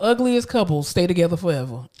 Some of the ugliest couples stay together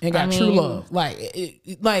forever and got true love. Like,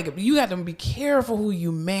 like you got to be careful who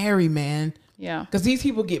you marry, man. Yeah, because these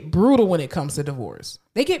people get brutal when it comes to divorce.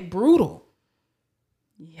 They get brutal.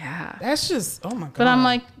 Yeah, that's just, oh my god. But I'm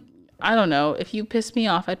like, I don't know. If you piss me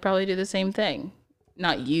off, I'd probably do the same thing.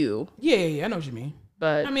 Not you. Yeah, I know what you mean.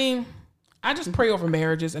 But I mean, I just pray over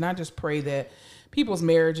marriages, and I just pray that people's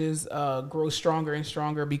marriages grow stronger and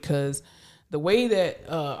stronger, because the way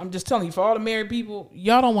that I'm just telling you, for all the married people,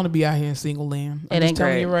 y'all don't want to be out here in single land. I'm just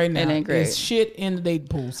telling you right now. It ain't great. It's shit in the dating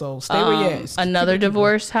pool. So stay where you at. Another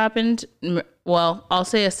divorce happened. Well, I'll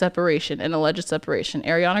say a separation, an alleged separation.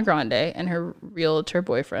 Ariana Grande and her realtor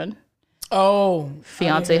boyfriend. Oh,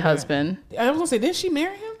 fiance husband. I was gonna say, didn't she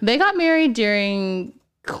marry him? They got married during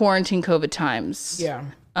quarantine COVID times. Yeah.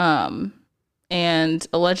 And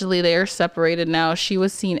allegedly they are separated now. She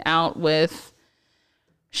was seen out with,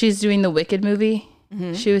 she's doing the Wicked movie.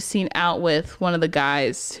 Mm-hmm. She was seen out with one of the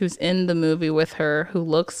guys who's in the movie with her, who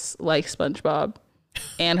looks like SpongeBob,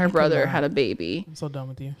 and her brother had a baby. I'm so done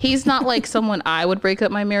with you. He's not like someone I would break up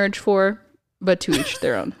my marriage for, but to each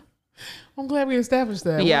their own. I'm glad we established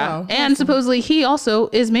that. Yeah. Wow. And supposedly he also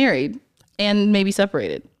is married and maybe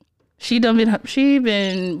separated. She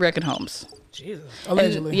been wrecking homes. Jesus.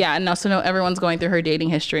 Allegedly. And now everyone's going through her dating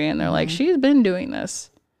history, and they're like, she's been doing this.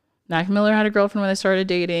 Mac Miller had a girlfriend when they started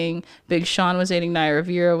dating. Big Sean was dating Naya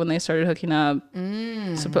Rivera when they started hooking up.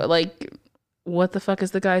 So, like, what the fuck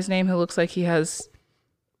is the guy's name who looks like he has...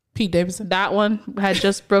 Pete Davidson? That one had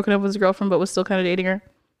just broken up with his girlfriend but was still kind of dating her.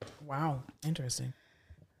 Wow. Interesting.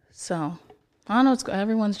 So, I don't know.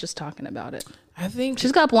 Everyone's just talking about it. I think...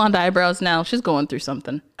 She's got blonde eyebrows now. She's going through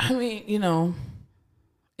something. I mean, you know...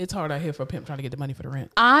 It's hard out here for a pimp trying to get the money for the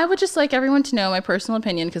rent. I would just like everyone to know my personal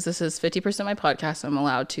opinion, because this is 50% of my podcast. So I'm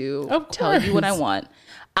allowed to tell you what I want.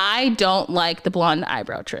 I don't like the blonde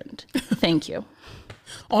eyebrow trend. Thank you.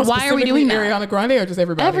 Why are we doing that? Ariana Grande or just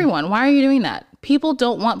everybody? Everyone. Why are you doing that? People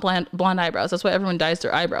don't want blonde eyebrows. That's why everyone dyes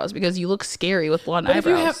their eyebrows, because you look scary with blonde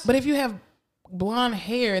eyebrows. But if you have blonde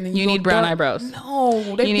hair and then you need brown eyebrows. No,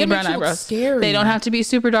 you need brown eyebrows. Scary. They don't have to be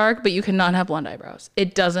super dark, but you cannot have blonde eyebrows.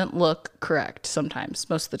 It doesn't look correct sometimes,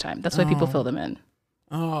 most of the time. That's why people fill them in.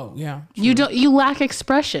 Oh yeah, true. You lack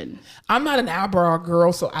expression. I'm not an eyebrow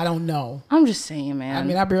girl, so I don't know. I'm just saying, man. I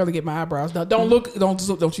mean, I barely get my eyebrows done.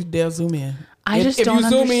 Don't you dare zoom in. I just don't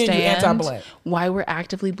understand zoom in, you're anti-black. Why we're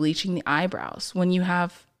actively bleaching the eyebrows when you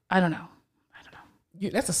have, I don't know.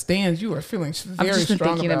 That's a stand you are feeling very I've just been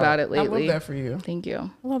strong thinking about it lately. I love that for you. Thank you.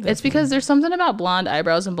 I love that. It's because there's something about blonde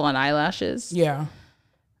eyebrows and blonde eyelashes. Yeah.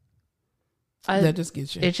 That just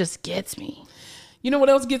gets you. It just gets me. You know what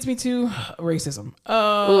else gets me too? Racism. Oof,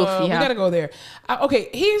 yeah. We got to go there. Okay,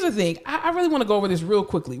 here's the thing. I really want to go over this real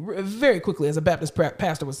quickly, very quickly, as a Baptist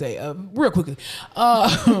pastor would say, real quickly.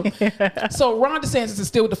 So Ron DeSantis is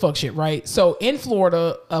still with the fuck shit, right? So in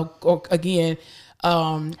Florida, again...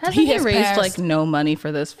 Hasn't he raised like no money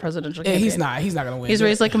for this presidential campaign? He's not gonna win. He's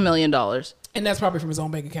raised like $1 million, and that's probably from his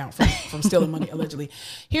own bank account from stealing money allegedly.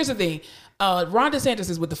 Here's the thing. Ron DeSantis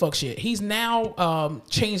is with the fuck shit. He's now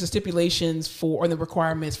changed the stipulations or the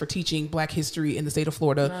requirements for teaching Black history in the state of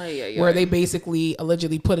Florida, where they basically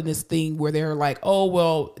allegedly put in this thing where they're like, oh,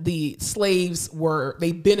 well, the slaves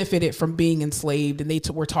they benefited from being enslaved, and they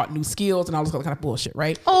were taught new skills and all this kind of bullshit,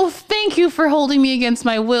 right? Oh, thank you for holding me against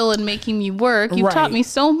my will and making me work. You've taught me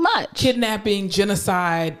so much. Kidnapping,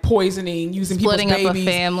 genocide, poisoning, using splitting people's babies. Splitting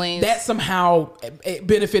up families. That somehow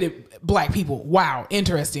benefited Black people. Wow,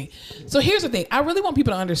 interesting. So here's the thing. I really want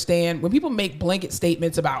people to understand when people make blanket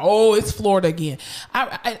statements about, oh, it's Florida again.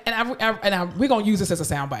 We're gonna use this as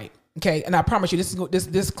a soundbite, okay? And I promise you,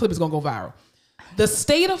 this clip is gonna go viral. The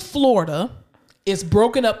state of Florida is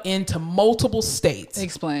broken up into multiple states.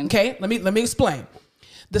 Explain. Okay, let me explain.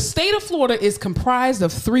 The state of Florida is comprised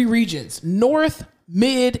of 3 regions: North,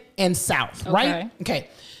 Mid, and South. Right? Okay.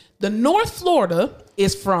 The North Florida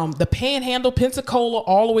is from the Panhandle, Pensacola,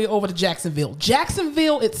 all the way over to Jacksonville.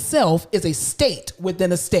 Jacksonville itself is a state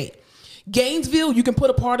within a state. Gainesville, you can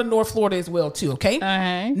put a part of North Florida as well too, okay?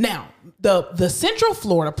 Now, the Central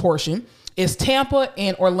Florida portion is Tampa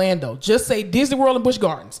and Orlando. Just say Disney World and Busch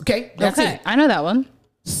Gardens, okay? That's it. I know that one.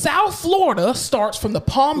 South Florida starts from the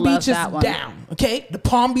Palm Beaches down, okay? The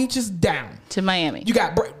Palm Beaches down. To Miami. You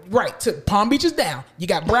got, to Palm Beaches down. You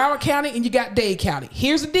got Broward County and you got Dade County.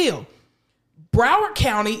 Here's the deal. Broward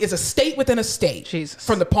County is a state within a state. Jesus.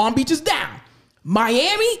 From the Palm Beaches down.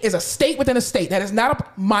 Miami is a state within a state.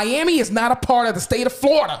 Miami is not a part of the state of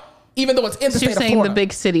Florida. even though it's in the So state you're of saying Florida. the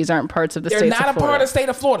big cities aren't parts of the They're state not of a Florida. part of the state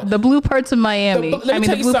of Florida. The blue parts of Miami. Let me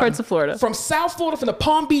tell the you blue something. parts of Florida. From South Florida, from the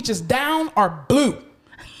Palm Beaches down, are blue.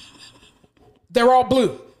 They're all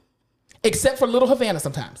blue, except for Little Havana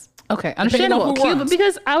sometimes. Okay, Depending on understandable. who Cuba, runs.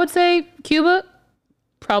 because I would say Cuba,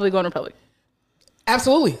 probably going Republican.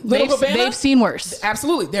 Absolutely. Little Havana, They've seen worse.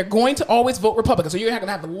 absolutely. They're going to always vote Republican. So you're going to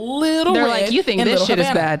have a little They're red like, you think in this Little shit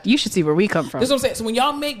Havana. is bad? You should see where we come from. This is what I'm saying. So when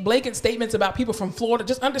y'all make blatant statements about people from Florida,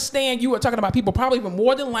 just understand you are talking about people probably even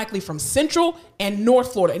more than likely from Central and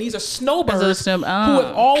North Florida. And these are snowbirds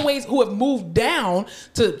who have moved down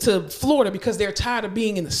to Florida because they're tired of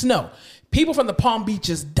being in the snow. People from the Palm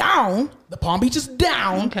Beaches down,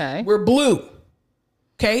 Okay. we're blue.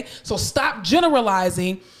 Okay? So stop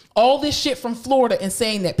generalizing all this shit from Florida and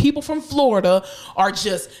saying that people from Florida are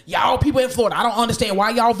just, y'all people in Florida, I don't understand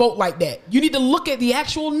why y'all vote like that. You need to look at the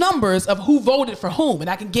actual numbers of who voted for whom. And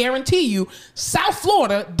I can guarantee you, South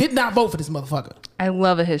Florida did not vote for this motherfucker. I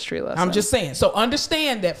love a history lesson. I'm just saying. So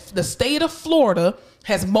understand that the state of Florida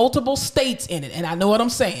has multiple states in it. And I know what I'm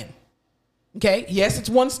saying. Okay? Yes, it's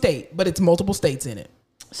one state, but it's multiple states in it.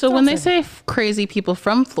 So when they say crazy people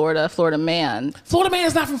from Florida, Florida man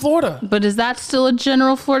is not from Florida. But is that still a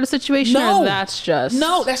general Florida situation? No. Or that's just...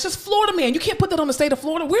 No, that's just Florida man. You can't put that on the state of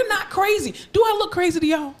Florida. We're not crazy. Do I look crazy to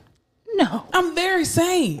y'all? No. I'm very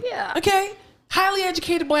sane. Yeah. Okay? Highly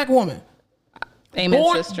educated black woman.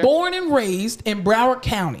 Amen, sister. Born and raised in Broward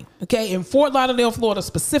County. Okay? In Fort Lauderdale, Florida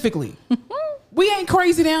specifically. We ain't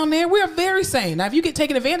crazy down there. We are very sane. Now, if you get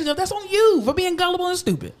taken advantage of, that's on you for being gullible and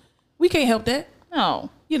stupid. We can't help that. No.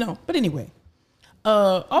 You know, but anyway.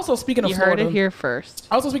 Also speaking of Florida. You heard it here first.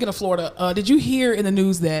 Also speaking of Florida, did you hear in the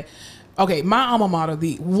news that, okay, my alma mater,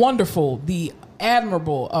 the wonderful, the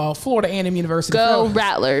admirable Florida A&M University. Go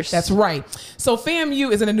Rattlers. That's right. So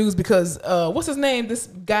FAMU is in the news because, what's his name? This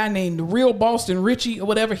guy named Real Boston Richie or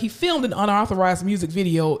whatever, he filmed an unauthorized music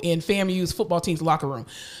video in FAMU's football team's locker room.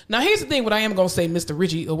 Now, here's the thing, what I am going to say, Mr.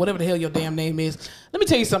 Richie, or whatever the hell your damn name is. Let me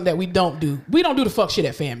tell you something that we don't do. We don't do the fuck shit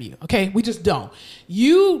at FAMU, okay? We just don't.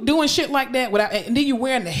 You doing shit like that without, and then you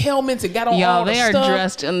wearing the helmets and got on all the stuff. Y'all, they are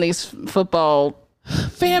dressed in these football...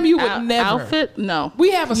 FAMU would never. Outfit? No.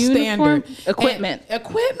 We have a Uniform? standard. Equipment.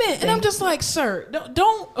 And I'm just like, sir,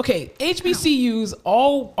 don't okay, HBCUs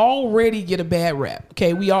already get a bad rap.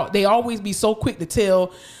 Okay, they always be so quick to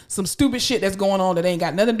tell some stupid shit that's going on that ain't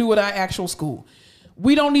got nothing to do with our actual school.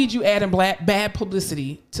 We don't need you adding bad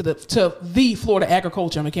publicity to the Florida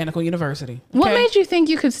Agriculture and Mechanical University. Okay? What made you think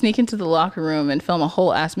you could sneak into the locker room and film a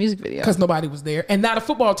whole ass music video? Because nobody was there. And now the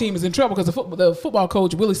football team is in trouble because the football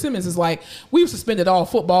coach, Willie Simmons, is like, we've suspended all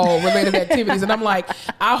football-related activities. And I'm like,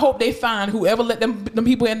 I hope they find whoever let them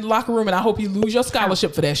people in the locker room, and I hope you lose your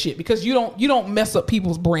scholarship for that shit because you don't mess up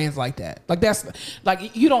people's brands like that. Like, that's,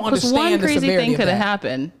 like, you don't understand one the crazy severity thing of could have that.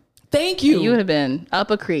 happened. Thank you. You would have been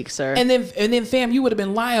up a creek, sir. And then fam, you would have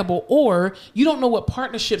been liable, or you don't know what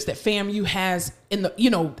partnerships that FAMU has in the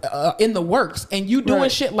in the works, and you doing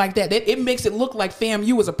shit like that. It makes it look like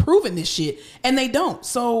FAMU is approving this shit, and they don't.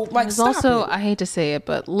 So like, There's stop also, it. I hate to say it,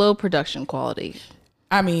 but low production quality.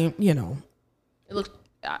 I mean, It looks.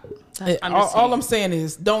 all I'm saying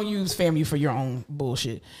is don't use FAMU for your own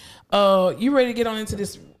bullshit. You ready to get on into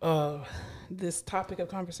this this topic of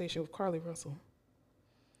conversation with Carly Russell?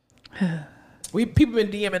 People been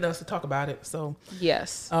DMing us to talk about it, so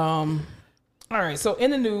Yes. all right. So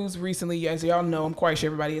in the news recently, as y'all know, I'm quite sure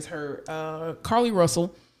everybody has heard, Carly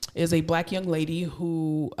Russell is a black young lady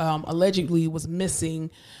who allegedly was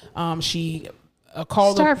missing. She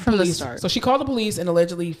called Start the from the police. start. So she called the police and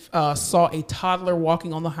allegedly saw a toddler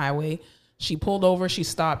walking on the highway. She pulled over. She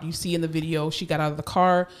stopped. You see in the video, she got out of the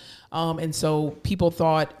car. And so people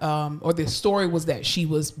thought, or the story was that she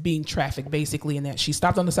was being trafficked basically, and that she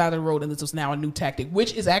stopped on the side of the road, and this was now a new tactic,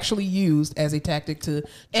 which is actually used as a tactic to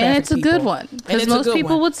traffic and it's a people. good one because most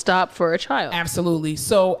people would stop for a child. Absolutely.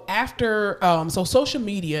 So after, so social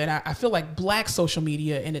media, and I feel like black social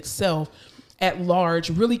media in itself at large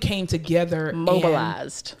really came together,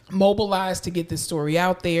 Mobilized to get this story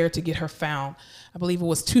out there, to get her found. I believe it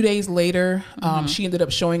was 2 days later. She ended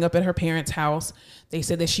up showing up at her parents' house. They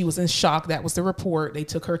said that she was in shock. That was the report. They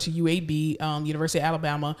took her to UAB, University of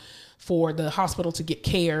Alabama, for the hospital to get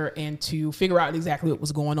care and to figure out exactly what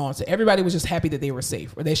was going on. So everybody was just happy that they were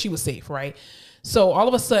safe, or that she was safe, right? So all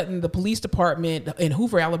of a sudden, the police department in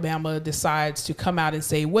Hoover, Alabama, decides to come out and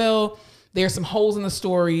say, well, there's some holes in the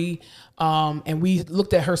story. And we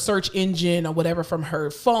looked at her search engine or whatever from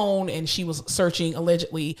her phone, and she was searching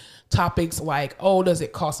allegedly topics like, oh, does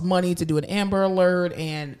it cost money to do an Amber Alert,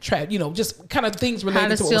 and just kind of things related how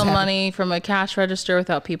to to steal money from a cash register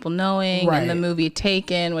without people knowing. Right. And the movie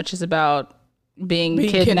Taken, which is about being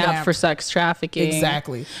kidnapped for sex trafficking.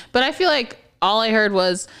 Exactly. But I feel like all I heard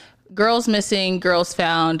was girls missing, girls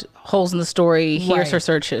found, holes in the story. Here's her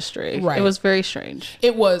search history. Right. It was very strange.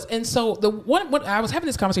 It was. And so what I was having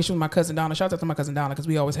this conversation with my cousin Donna. Shout out to my cousin Donna, because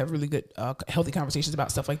we always have really good, healthy conversations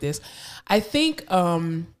about stuff like this. I think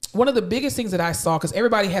one of the biggest things that I saw, because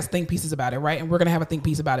everybody has think pieces about it, right? And we're going to have a think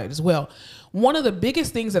piece about it as well. One of the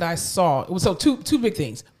biggest things that I saw, it was two big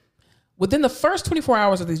things. Within the first 24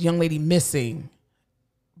 hours of this young lady missing,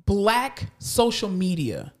 Black social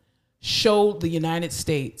media showed the United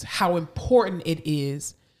States how important it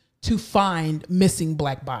is to find missing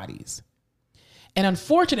Black bodies. And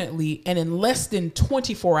unfortunately, and in less than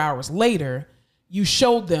 24 hours later, you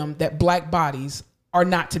showed them that Black bodies are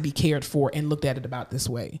not to be cared for and looked at it about this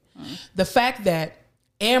way. The fact that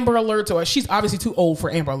Amber Alerts, or she's obviously too old for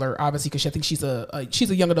Amber Alert, obviously, because I think she's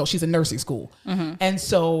a young adult. She's in nursing school. And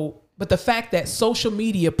so, but the fact that social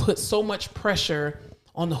media put so much pressure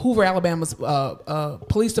on the Hoover, Alabama's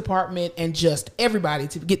police department and just everybody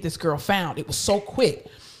to get this girl found. It was so quick.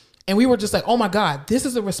 And we were just like, oh my God, this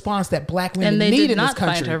is a response that Black women need in this country. And they did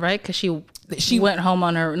not find her, right? Because she went home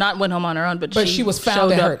on her, not went home on her own, but she was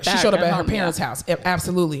found she showed up at her parents' house.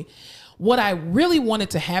 Absolutely. What I really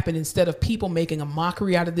wanted to happen, instead of people making a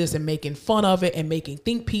mockery out of this and making fun of it and making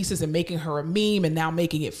think pieces and making her a meme and now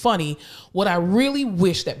making it funny, what I really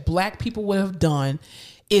wish that Black people would have done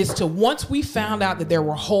is to, once we found out that there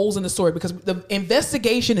were holes in the story, because the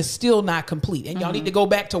investigation is still not complete, and y'all need to go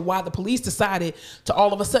back to why the police decided to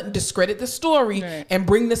all of a sudden discredit the story and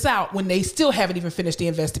bring this out when they still haven't even finished the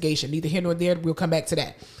investigation. Neither here nor there. We'll come back to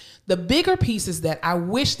that. The bigger piece is that I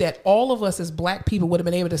wish that all of us as Black people would have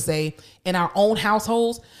been able to say in our own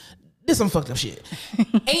households, this some fucked up shit.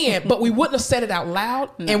 But we wouldn't have said it out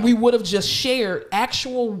loud, and we would have just shared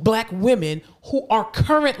actual Black women who are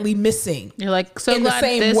currently missing. You're like, so in glad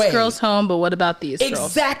this girl's home, but what about these girls?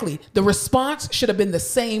 Exactly. The response should have been the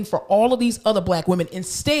same for all of these other Black women.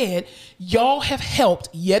 Instead, y'all have helped,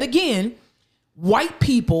 yet again, white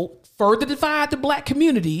people further divide the Black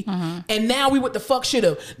community. And now we what the fuck should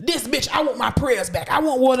have. This bitch, I want my prayers back. I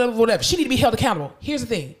want whatever. She need to be held accountable. Here's the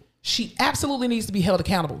thing. She absolutely needs to be held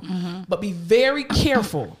accountable, but be very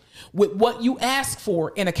careful with what you ask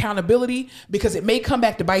for in accountability, because it may come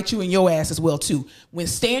back to bite you in your ass as well too. When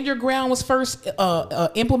Stand Your Ground was first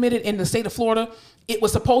implemented in the state of Florida, it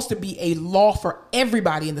was supposed to be a law for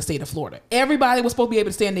everybody in the state of Florida. Everybody was supposed to be able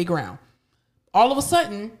to stand their ground. All of a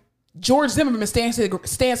sudden, George Zimmerman stands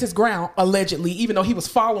his ground, allegedly, even though he was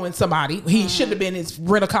following somebody. He shouldn't have been his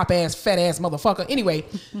rent-a-cop ass, fat ass motherfucker. Anyway,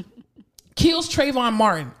 kills Trayvon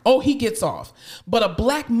Martin. Oh, he gets off. But a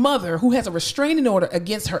Black mother who has a restraining order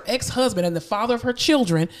against her ex-husband and the father of her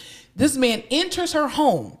children, this man enters her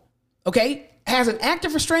home, okay, has an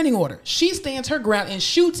active restraining order. She stands her ground and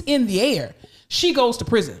shoots in the air. She goes to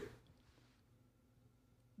prison.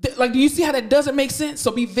 Like, do you see how that doesn't make sense?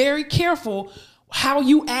 So be very careful how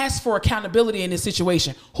you ask for accountability in this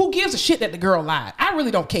situation. Who gives a shit that the girl lied? I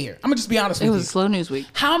really don't care. I'm gonna just be honest with you. It was slow news week.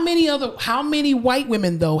 How many white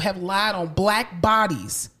women though have lied on Black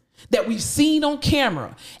bodies that we've seen on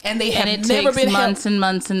camera, and they have never been held? Months and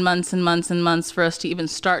months and months and months and months for us to even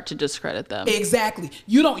start to discredit them. Exactly.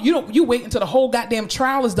 You wait until the whole goddamn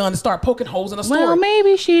trial is done to start poking holes in the story. Well,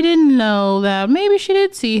 maybe she didn't know that. Maybe she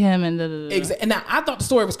did see him and Exactly. And now I thought the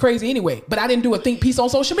story was crazy anyway, but I didn't do a think piece on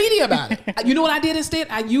social media about it. You know what I did instead?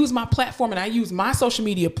 I used my platform, and I used my social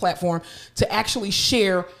media platform to actually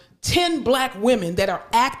share 10 Black women that are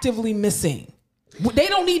actively missing. They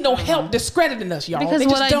don't need no help discrediting us, y'all. Because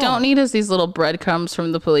what I don't need is these little breadcrumbs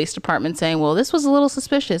from the police department saying, well, this was a little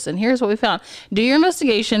suspicious and here's what we found. Do your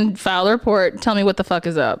investigation, file a report, tell me what the fuck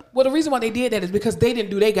is up. Well, the reason why they did that is because they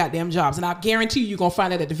didn't do their goddamn jobs. And I guarantee you're going to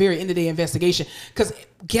find that at the very end of the investigation. Because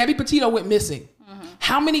Gabby Petito went missing.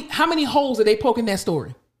 How many holes did they poke in that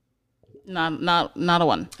story? Not a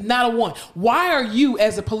one. Not a one. Why are you,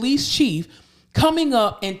 as a police chief, coming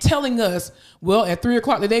up and telling us, well, at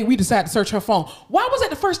 3:00 today, we decided to search her phone? Why was that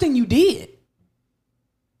the first thing you did?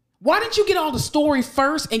 Why didn't you get all the story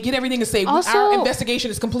first and get everything and say, also, our investigation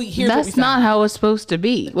is complete? Here's what we found. That's not how it's supposed to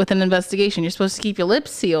be with an investigation. You're supposed to keep your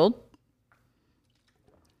lips sealed.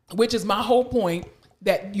 Which is my whole point,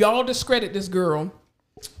 that y'all discredit this girl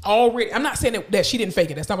already. I'm not saying that she didn't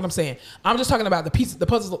fake it. That's not what I'm saying. I'm just talking about the pieces, the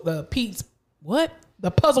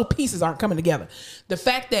puzzle pieces aren't coming together. The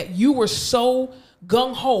fact that you were so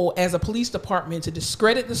gung-ho as a police department to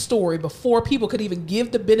discredit the story before people could even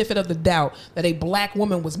give the benefit of the doubt that a Black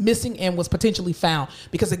woman was missing and was potentially found.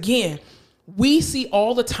 Because again, we see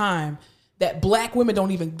all the time that Black women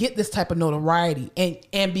don't even get this type of notoriety.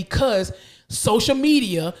 And because social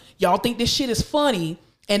media, y'all think this shit is funny,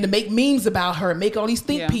 and to make memes about her and make all these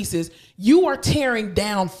think pieces, you are tearing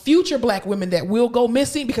down future black women that will go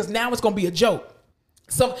missing because now it's going to be a joke.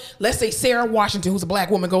 So let's say Sarah Washington, who's a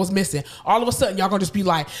black woman, goes missing. All of a sudden, y'all gonna just be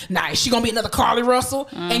like, nah, is she gonna be another Carly Russell?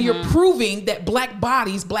 And you're proving that black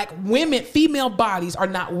bodies, black women, female bodies are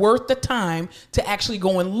not worth the time to actually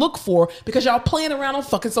go and look for because y'all playing around on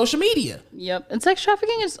fucking social media. Yep. And sex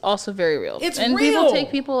trafficking is also very real. It's and real. People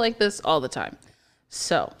take people like this all the time.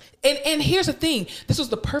 So, and here's the thing: this was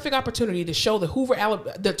the perfect opportunity to show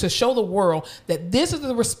to show the world that this is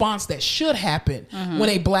the response that should happen when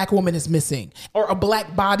a black woman is missing or a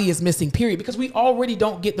black body is missing. Period. Because we already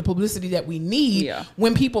don't get the publicity that we need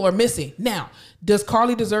when people are missing. Now, does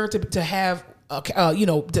Carly deserve to have?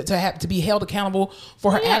 To be held accountable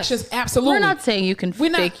for her actions? Absolutely. We're not saying you can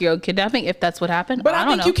fake your own kidnapping if that's what happened. But I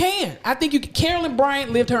think you can. I think you can. Carolyn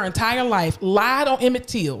Bryant lived her entire life, lied on Emmett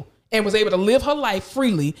Till, and was able to live her life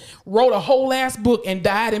freely, wrote a whole ass book, and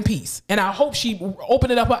died in peace. And I hope she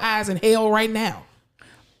opened up her eyes in hell right now.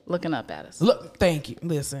 Looking up at us. Look, thank you.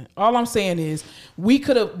 Listen, all I'm saying is we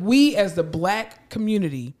as the black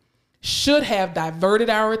community should have diverted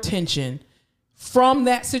our attention from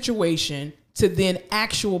that situation to then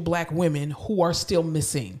actual black women who are still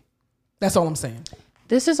missing. That's all I'm saying.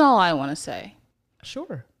 This is all I want to say.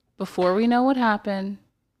 Sure. Before we know what happened,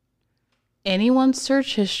 anyone's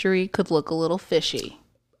search history could look a little fishy.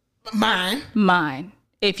 Mine.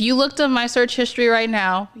 If you looked up my search history right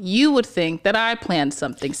now, you would think that I planned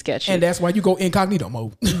something sketchy. And that's why you go incognito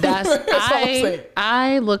mode. That's all I'm saying.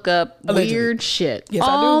 I look up weird shit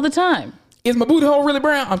all the time. Is my booty hole really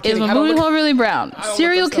brown? I'm kidding. Is my booty hole really brown?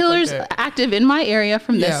 Serial killers active in my area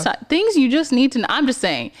from this side. Things you just need to know. I'm just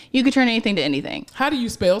saying, you could turn anything to anything. How do you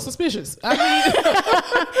spell suspicious?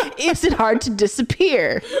 I mean, is it hard to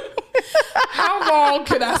disappear? How long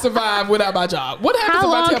can I survive without my job? What happens if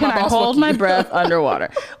I tell my boss? How long can I hold my breath underwater?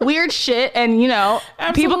 Weird shit, and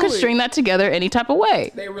people can string that together any type of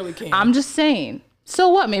way. They really can. I'm just saying. So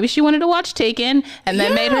what? Maybe she wanted to watch Taken, and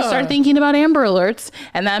that made her start thinking about Amber Alerts,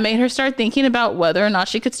 and that made her start thinking about whether or not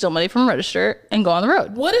she could steal money from a register and go on the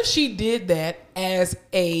road. What if she did that as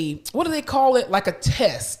what do they call it? Like a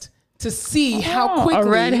test to see how quickly. A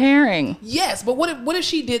red herring. Yes, but what if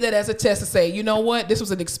she did that as a test to say, you know what, this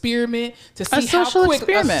was an experiment to see how quick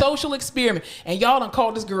a social experiment, and y'all done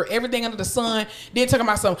called this girl everything under the sun. Then talking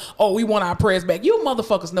about something. Oh, we want our prayers back. You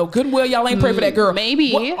motherfuckers know good and well y'all ain't pray for that girl.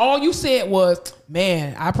 Maybe all you said was,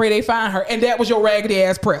 man, I pray they find her, and that was your raggedy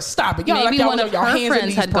ass press. Stop it. Maybe one of her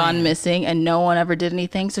friends had gone missing and no one ever did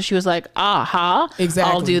anything, so she was like, aha,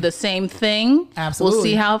 exactly. I'll do the same thing. Absolutely. We'll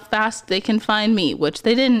see how fast they can find me, which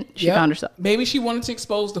they didn't. She found herself. Maybe she wanted to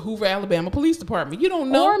expose the Hoover, Alabama Police Department. You don't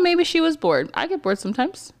know. Or maybe she was bored. I get bored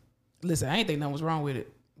sometimes. Listen, I ain't think nothing was wrong with it.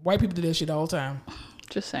 White people do that shit all the time.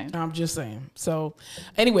 Just saying. I'm just saying. So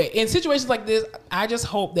anyway, in situations like this, I just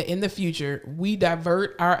hope that in the future we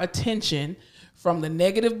divert our attention from the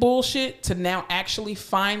negative bullshit to now actually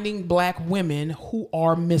finding black women who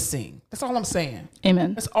are missing. That's all I'm saying.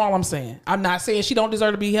 Amen. That's all I'm saying. I'm not saying she don't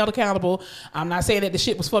deserve to be held accountable. I'm not saying that the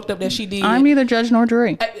shit was fucked up that she did. I'm neither judge nor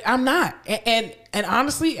jury. I'm not. And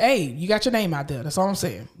honestly, hey, you got your name out there. That's all I'm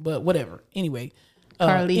saying. But whatever. Anyway,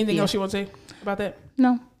 anything else you want to say about that?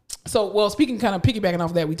 No. So, well, speaking, kind of piggybacking off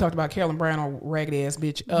of that, we talked about Carolyn Brown, or raggedy ass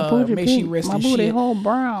bitch. May she rest in shit. My booty hole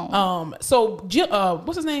brown. So,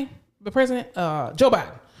 what's his name? The president, Joe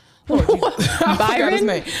Biden. I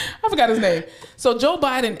forgot his name. So Joe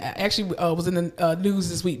Biden actually was in the news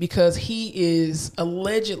this week because he is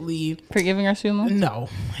allegedly forgiving our student loans. No,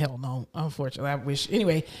 hell no. Unfortunately, I wish.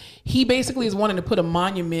 Anyway, he basically is wanting to put a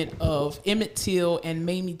monument of Emmett Till and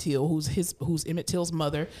Mamie Till, who's Emmett Till's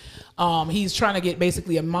mother. He's trying to get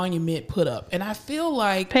basically a monument put up, and I feel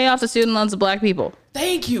like pay off the student loans of black people.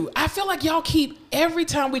 Thank you. I feel like y'all keep every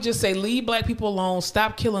time we just say leave black people alone,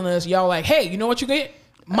 stop killing us. Y'all like, hey, you know what you get?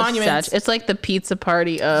 Monuments. It's like the pizza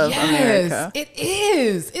party of America. It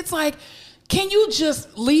is. It's like, can you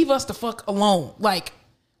just leave us the fuck alone? Like,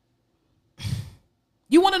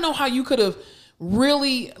 you want to know how you could have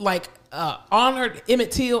really honored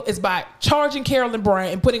Emmett Till is by charging Carolyn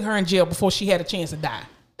Bryant and putting her in jail before she had a chance to die.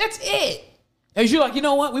 That's it. As you're like, you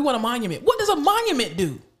know what? We want a monument. What does a monument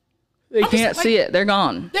do? They can't see it. They're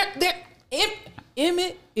gone.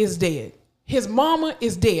 Emmett is dead. His mama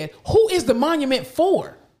is dead. Who is the monument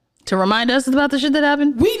for? To remind us about the shit that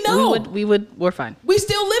happened? We know. We're fine. We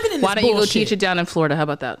still living in this Why don't you bullshit. go teach it down in Florida? How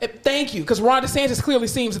about that? Thank you. Because Ron DeSantis clearly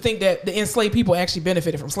seems to think that the enslaved people actually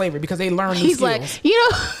benefited from slavery because they learned these skills. He's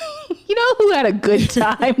like, you know who had a good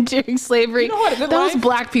time during slavery? You know what? Those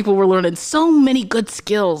black people were learning so many good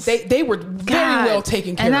skills. They were very well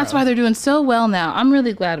taken care of. And that's why they're doing so well now. I'm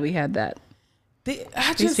really glad we had that.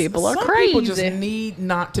 These people are some crazy. People just need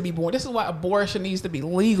not to be born. This is why abortion needs to be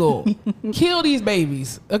legal. Kill these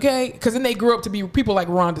babies, okay? Because then they grew up to be people like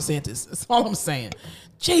Ron DeSantis. That's all I'm saying.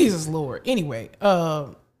 Jesus Lord. Anyway,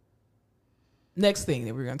 next thing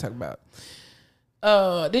that we're gonna talk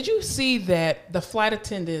about. Did you see that the flight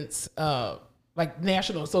attendants, like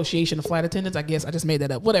National Association of Flight Attendants? I guess I just made that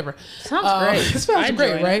up. Whatever. Sounds great. It sounds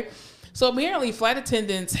great, right? So apparently flight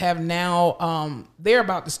attendants have now, they're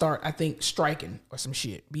about to start, I think, striking or some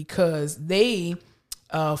shit because they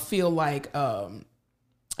feel like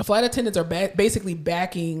flight attendants are basically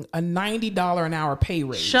backing a $90 an hour pay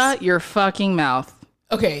raise. Shut your fucking mouth.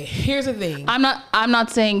 Okay, here's the thing. I'm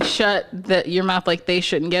not saying shut your mouth like they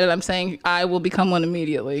shouldn't get it. I'm saying I will become one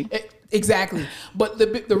immediately. Exactly. But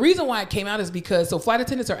the reason why it came out is because some flight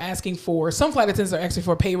attendants are asking for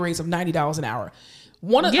a pay raise of $90 an hour.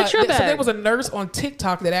 Get your bag. So there was a nurse on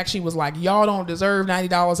TikTok that actually was like, y'all don't deserve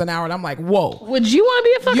 $90 an hour. And I'm like, whoa. Would you want to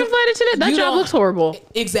be a fucking flight attendant? That job looks horrible.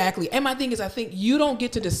 Exactly. And my thing is, I think you don't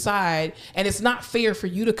get to decide, and it's not fair for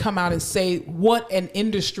you to come out and say what an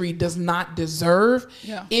industry does not deserve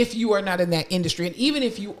if you are not in that industry. And even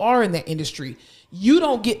if you are in that industry, you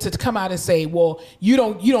don't get to come out and say, well, you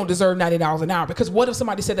don't deserve $90 an hour. Because what if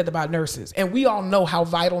somebody said that about nurses? And we all know how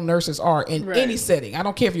vital nurses are in any setting. I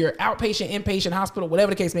don't care if you're outpatient, inpatient, hospital, whatever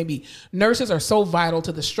the case may be. Nurses are so vital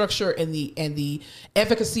to the structure and the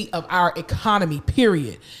efficacy of our economy,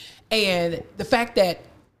 period. And the fact that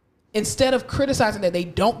instead of criticizing that they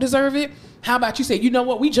don't deserve it, how about you say, you know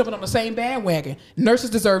what, we jumping on the same bandwagon. Nurses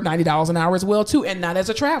deserve $90 an hour as well too, and not as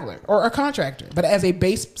a traveler or a contractor, but as a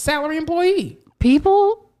base salary employee.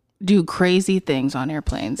 People do crazy things on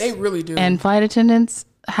airplanes. They really do. And flight attendants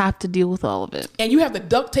have to deal with all of it. And you have to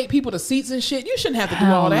duct tape people to seats and shit. You shouldn't have to do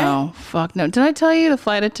all that. No, fuck no. Did I tell you the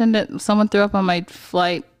flight attendant, someone threw up on my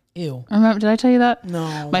flight? Ew. Remember, did I tell you that?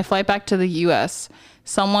 No. My flight back to the U.S.,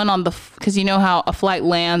 someone on because you know how a flight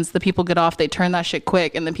lands, the people get off, they turn that shit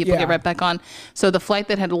quick, and then people get right back on. So the flight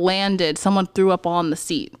that had landed, someone threw up on the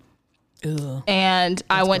seat. Ugh. And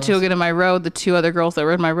I went to go get in my row. The two other girls that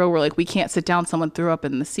were in my row were like, we can't sit down. Someone threw up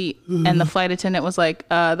in the seat. And the flight attendant was like,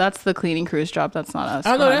 that's the cleaning crew's job. That's not us.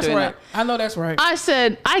 I know that's right. I know that's right. I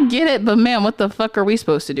said, I get it, but man, what the fuck are we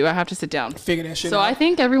supposed to do? I have to sit down. Figure that shit out. So I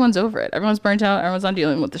think everyone's over it. Everyone's burnt out. Everyone's not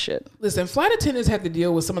dealing with the shit. Listen, flight attendants have to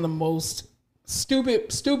deal with some of the most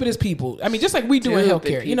stupidest people. I mean, just like we do in healthcare.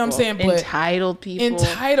 People. You know what I'm saying? But entitled people.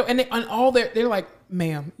 And they, on all they're like,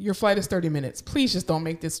 ma'am, your flight is 30 minutes. Please just don't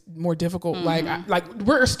make this more difficult. Like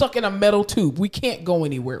we're stuck in a metal tube. We can't go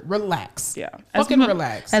anywhere. Relax. Yeah. Fucking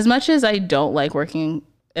relax. As much as I don't like working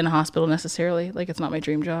in a hospital necessarily, like it's not my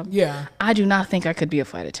dream job. Yeah. I do not think I could be a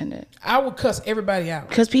flight attendant. I would cuss everybody out.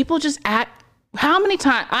 Because people just act. How many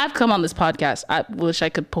times I've come on this podcast, I wish I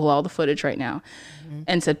could pull all the footage right now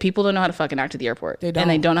and said people don't know how to fucking act at the airport. They don't. And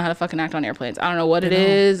they don't know how to fucking act on airplanes. I don't know what it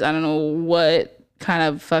is. I don't know what kind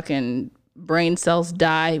of fucking brain cells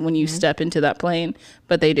die when you step into that plane,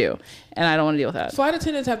 but they do. And I don't want to deal with that. Flight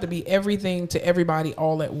attendants have to be everything to everybody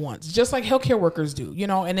all at once, just like healthcare workers do, you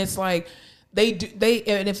know, and it's like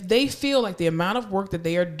and if they feel like the amount of work that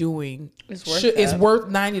they are doing is worth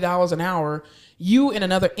 $90 an hour, you in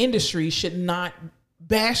another industry should not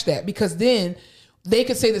bash that, because then they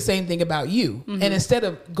could say the same thing about you. And instead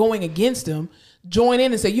of going against them, join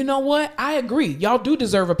in and say, you know what? I agree. Y'all do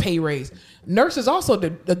deserve a pay raise. Nurses also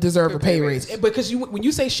deserve a pay raise. Because when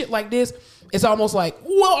you say shit like this, it's almost like,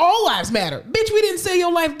 well, all lives matter. Bitch, we didn't say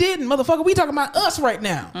your life didn't, motherfucker. We talking about us right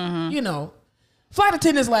now. You know, flight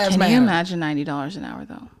attendants' lives matter. Can you imagine $90 an hour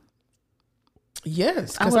though?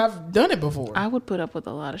 Yes, because I've done it before. I would put up with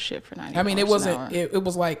a lot of shit for $90. I mean, it wasn't. It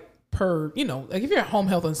was like per, you know, like if you're at home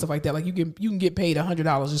health and stuff like that, like you can get paid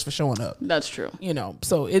 $100 just for showing up. That's true. You know,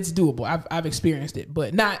 so it's doable. I've experienced it,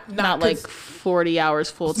 but not like 40 hours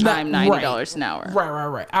full time, $90 an hour.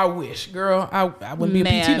 Right. I wish, girl. I wouldn't be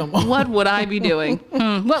a PT no more. What would I be doing?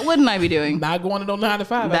 What wouldn't I be doing? Not going to no 9 to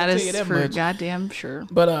 5. That is that for much. goddamn sure.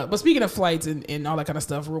 But speaking of flights and all that kind of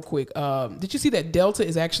stuff, real quick, did you see that Delta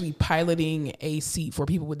is actually piloting a seat for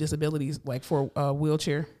people with disabilities, like for a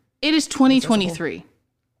wheelchair? It is 2023.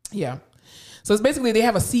 Yeah. So it's basically they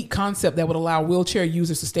have a seat concept that would allow wheelchair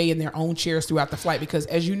users to stay in their own chairs throughout the flight, because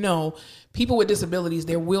as you know, people with disabilities,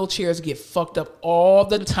 their wheelchairs get fucked up all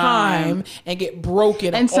the time and get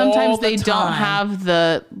broken. And sometimes they don't have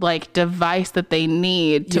the like device that they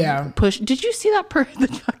need to push. Did you see that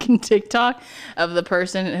the fucking TikTok of the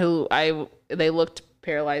person who they looked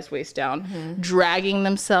paralyzed waist down, dragging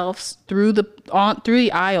themselves through the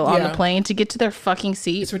aisle on the plane to get to their fucking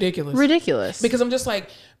seat? It's ridiculous. Ridiculous. Because I'm just like,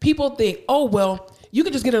 people think, oh, well, you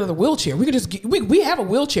could just get another wheelchair. We could just we have a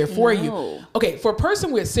wheelchair for you. No. Okay, for a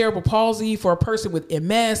person with cerebral palsy, for a person with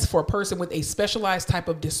MS, for a person with a specialized type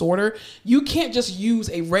of disorder, you can't just use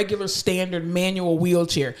a regular standard manual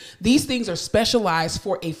wheelchair. These things are specialized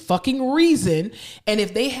for a fucking reason. And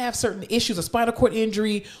if they have certain issues, a spinal cord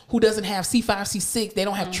injury, who doesn't have C5, C6, they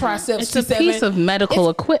don't have triceps, It's C7. a piece of medical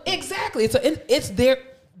equipment. Exactly. It's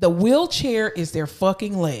the wheelchair is their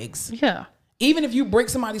fucking legs. Yeah. Even if you break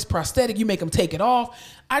somebody's prosthetic, you make them take it off.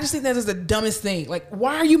 I just think that is the dumbest thing. Like,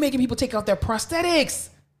 why are you making people take off their prosthetics?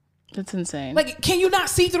 That's insane. Like, can you not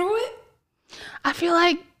see through it? I feel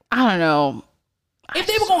like, I don't know. If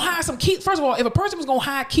they were going to hide first of all, if a person was going to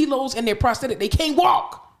hide kilos in their prosthetic, they can't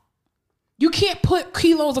walk. You can't put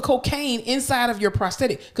kilos of cocaine inside of your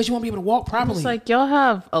prosthetic because you won't be able to walk properly. It's like, y'all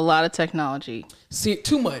have a lot of technology. See,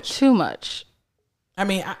 too much. Too much. I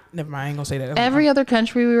mean, never mind. I ain't going to say that. Every other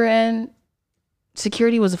country we were in,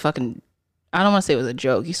 security was a fucking, I don't want to say it was a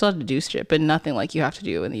joke. You still have to do shit, but nothing like you have to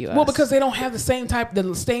do in the U.S. Well, because they don't have the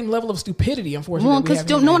same level of stupidity, unfortunately. Well,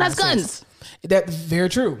 because no one has guns. That's very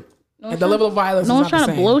true. And the level of violence No is one's not trying the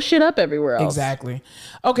to same. blow shit up everywhere else. Exactly.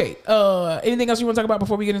 Okay. Anything else you want to talk about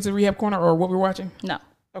before we get into the rehab corner or what we're watching? No.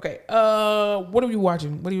 Okay. What are you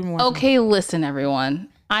watching? What have you been watching? Okay, listen, everyone.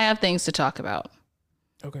 I have things to talk about.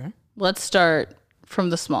 Okay. Let's start from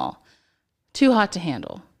the small. Too Hot to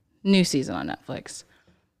Handle. New season on Netflix.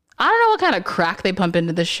 I don't know what kind of crack they pump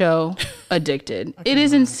into the show. Addicted. It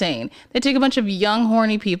is insane. They take a bunch of young,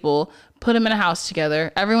 horny people, put them in a house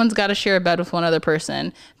together. Everyone's got to share a bed with one other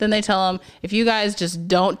person. Then they tell them, if you guys just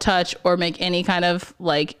don't touch or make any kind of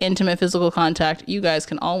like intimate physical contact, you guys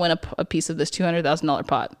can all win a piece of this $200,000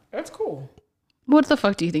 pot. That's cool. What the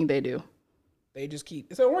fuck do you think they do? They just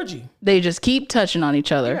it's an orgy. They just keep touching on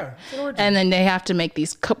each other. Yeah, it's an orgy. And then they have to make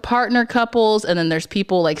these partner couples. And then there's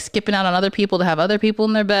people like skipping out on other people to have other people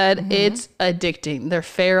in their bed. Mm-hmm. It's addicting. They're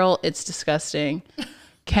feral. It's disgusting.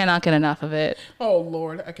 Cannot get enough of it. Oh,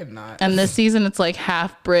 Lord. I cannot. And this season, it's like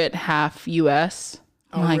half Brit, half US.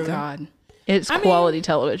 Oh, my really? God. It's quality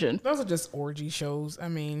television. Those are just orgy shows. I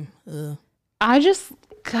mean, ugh.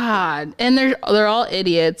 God. And they're all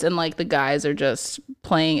idiots. And like the guys are just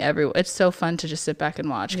playing everywhere. It's so fun to just sit back and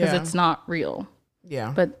watch because it's not real.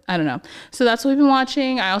 Yeah. But I don't know. So that's what we've been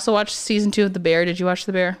watching. I also watched season 2 of The Bear. Did you watch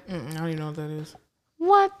The Bear? I don't even know what that is.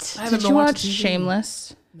 What? Did you watch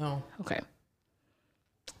Shameless? No. Okay.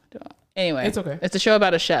 Anyway. It's okay. It's a show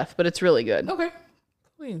about a chef, but it's really good. Okay.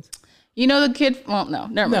 Please. You know the kid? Well, no.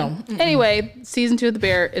 Never mind. No. Anyway, season 2 of The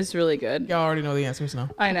Bear is really good. Y'all already know the answers now.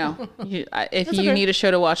 I know. If you need a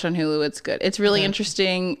show to watch on Hulu, it's good. It's really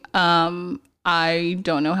interesting. I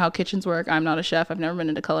don't know how kitchens work. I'm not a chef. I've never been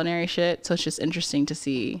into culinary shit. So it's just interesting to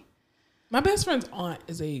see. My best friend's aunt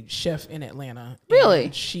is a chef in Atlanta.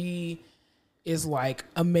 Really? She is like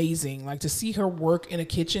amazing. Like to see her work in a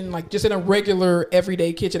kitchen, like just in a regular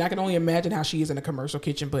everyday kitchen. I can only imagine how she is in a commercial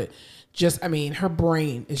kitchen, but just, I mean, her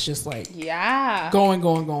brain is just like going.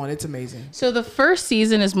 It's amazing. So the first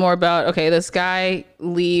season is more about, okay, this guy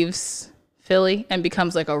leaves Philly and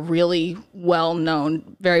becomes like a really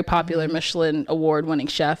well-known, very popular Michelin award-winning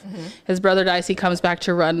chef. Mm-hmm. His brother dies. He comes back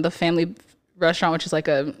to run the family restaurant, which is like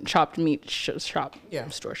a chopped meat shop,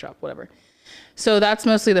 store shop, whatever. So that's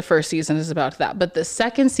mostly the first season is about that. But the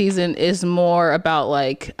second season is more about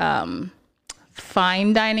like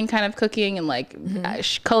fine dining kind of cooking and like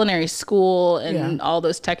culinary school and all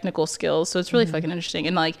those technical skills. So it's really fucking interesting.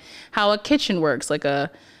 And like how a kitchen works, like a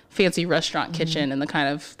fancy restaurant kitchen and the kind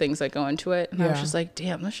of things that go into it. And I was just like,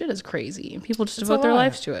 damn, this shit is crazy. And people just devote their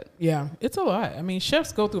lives to it. Yeah, it's a lot. I mean,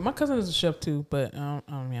 chefs go through. My cousin is a chef too, but I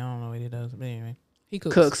don't know what he does. But anyway, he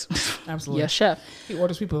cooks. Absolutely. Yes, chef. He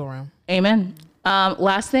orders people around. Amen.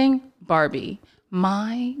 Last thing, Barbie.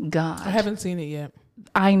 My God. I haven't seen it yet.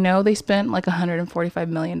 I know they spent like $145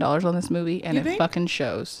 million on this movie and it fucking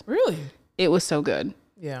shows. Really? It was so good.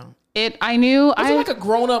 Yeah. I knew. Was it like a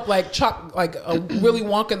grown up like a Willy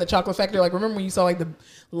Wonka in the Chocolate Factory? Like remember when you saw like the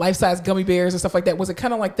life size gummy bears and stuff like that? Was it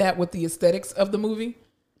kind of like that with the aesthetics of the movie?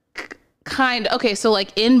 Kind of. Okay, so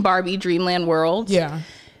like in Barbie Dreamland World. Yeah.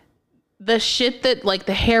 The shit that like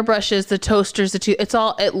the hairbrushes, the toasters,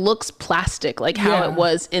 it looks plastic, like how it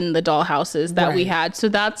was in the doll houses that we had. So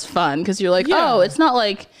that's fun because you're like, oh, it's not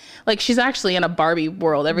like she's actually in a Barbie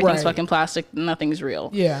world. Everything's fucking plastic. Nothing's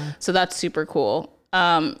real. Yeah. So that's super cool.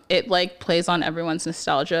 It like plays on everyone's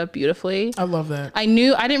nostalgia beautifully. I love that. I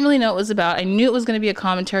didn't really know what it was about. I knew it was going to be a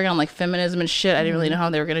commentary on like feminism and shit. I didn't really know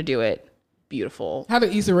how they were going to do it. Beautiful. How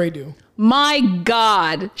did Issa Rae do? My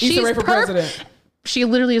God. Issa Rae for president. She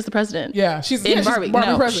literally is the president. Yeah, she's in Barbie. She's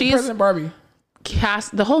Barbie no, president, President Barbie.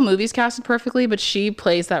 the whole movie's casted perfectly, but she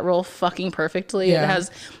plays that role fucking perfectly. Yeah. It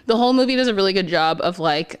has, the whole movie does a really good job of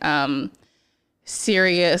like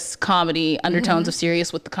serious comedy, undertones of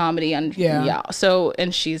serious with the comedy, and so,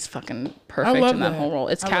 and she's fucking perfect in that whole role.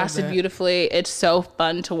 It's casted beautifully. It's so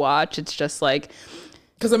fun to watch. It's just like,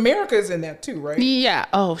 because America is in that too, right? Yeah.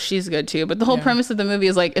 Oh, she's good too. But the whole premise of the movie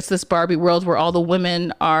is like, it's this Barbie world where all the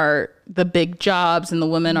women are the big jobs and the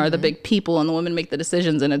women are the big people and the women make the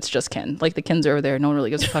decisions, and it's just Ken. Like the Kens are over there. No one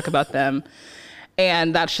really gives a fuck about them.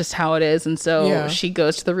 And that's just how it is. And so she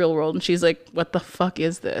goes to the real world and she's like, what the fuck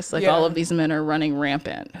is this? Like all of these men are running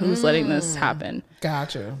rampant. Who's letting this happen?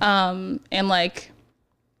 Gotcha. And like,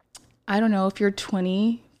 I don't know, if you're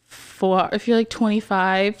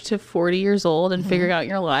 25 to 40 years old and figuring out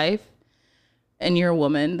your life and you're a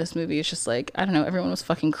woman, this movie is just like, I don't know, everyone was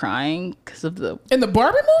fucking crying because of in the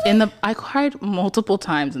Barbie movie? I cried multiple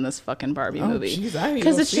times in this fucking Barbie movie.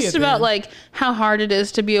 Because it's just about like how hard it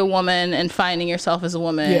is to be a woman and finding yourself as a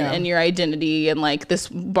woman and your identity, and like this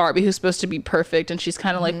Barbie who's supposed to be perfect and she's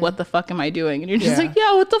kind of like, what the fuck am I doing? And you're just like,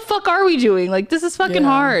 yeah, what the fuck are we doing? Like, this is fucking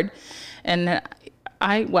hard. And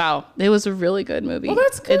it was a really good movie. Well,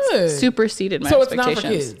 that's good. It's superseded my expectations. So it's not for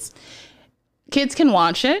kids. Kids can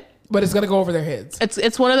watch it, but it's gonna go over their heads.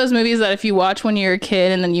 It's one of those movies that if you watch when you're a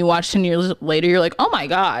kid and then you watch 10 years later, you're like, oh my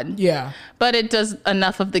god. Yeah. But it does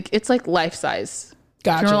enough of it's like Life Size.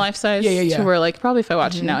 Gotcha. Remember Life Size? Yeah. To where like probably if I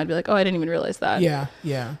watched it now, I'd be like, oh, I didn't even realize that. Yeah.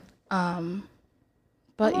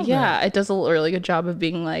 But yeah, it does a really good job of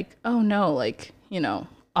being like, oh no, like, you know,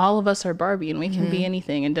 all of us are Barbie and we can be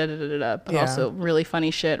anything and da-da-da-da-da. But also really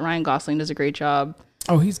funny shit. Ryan Gosling does a great job.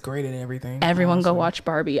 Oh, he's great at everything. Everyone go watch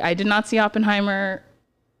Barbie. I did not see Oppenheimer.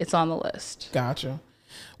 It's on the list. Gotcha.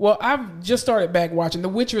 Well, I've just started back watching. The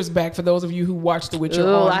Witcher is back for those of you who watched The Witcher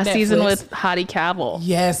on last Netflix. season with Hottie Cavill.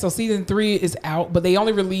 Yes, so season 3 is out, but they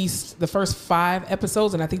only released the first 5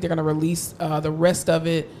 episodes, and I think they're going to release the rest of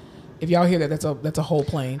it. If y'all hear that, that's a whole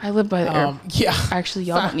plane. I live by the airport. Yeah. Actually,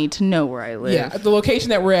 y'all don't need to know where I live. Yeah, the location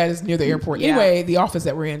that we're at is near the airport. Yeah. Anyway, the office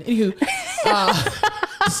that we're in. Anywho,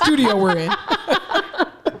 the studio we're in.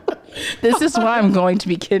 This is why I'm going to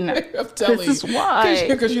be kidnapped. I'm telling you. This is why.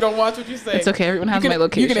 Because you don't watch what you say. It's okay. Everyone has my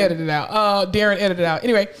location. You can edit it out. Darren, edit it out.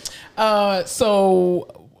 Anyway,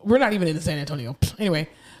 so we're not even in San Antonio. Anyway,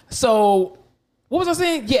 so what was I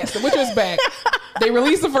saying? Yes, The Witcher is back. They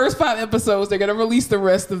released the first 5 episodes. They're going to release the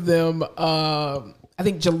rest of them, I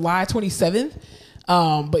think July 27th.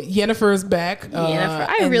 But Yennefer is back. Yennefer.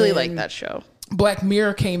 I really like that show. Black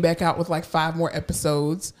Mirror came back out with like 5 more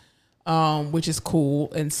episodes, which is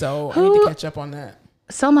cool. And so I need to catch up on that.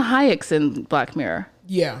 Selma Hayek's in Black Mirror.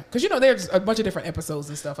 Yeah, because there's a bunch of different episodes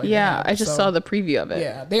and stuff like that. Yeah, I just saw the preview of it.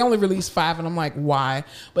 Yeah, they only released 5, and I'm like, why?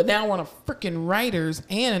 But now we're on a freaking writers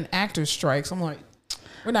and an actors strike, so I'm like,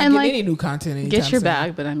 we're not getting any new content anytime Get your soon.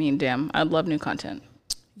 bag, but I mean, damn, I'd love new content.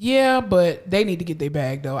 Yeah, but they need to get their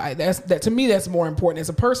bag though. To me, that's more important. As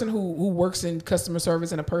a person who works in customer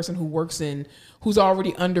service and a person who's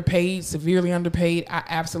already underpaid, severely underpaid, I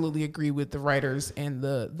absolutely agree with the writers and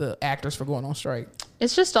the actors for going on strike.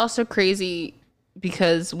 It's just also crazy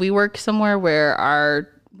because we work somewhere where our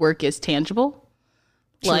work is tangible.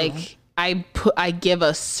 True. Like I give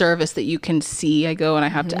a service that you can see. I go and I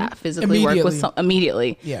have to physically work with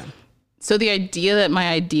immediately. Yeah. So the idea that my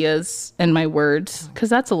ideas and my words,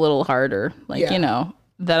 because that's a little harder, like,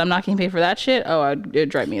 that I'm not getting paid for that shit. Oh, it'd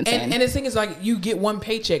drive me insane. And the thing is, like, you get one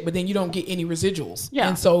paycheck, but then you don't get any residuals. Yeah.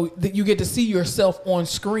 And so you get to see yourself on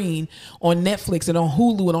screen on Netflix and on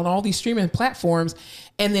Hulu and on all these streaming platforms.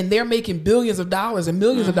 And then they're making billions of dollars and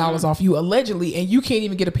millions of dollars off you allegedly, and you can't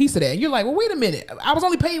even get a piece of that. And you're like, well, wait a minute. I was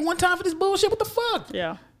only paid one time for this bullshit. What the fuck?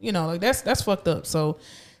 Yeah. Like that's fucked up. So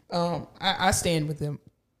I stand with them.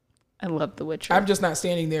 I love The Witcher. I'm just not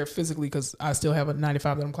standing there physically because I still have a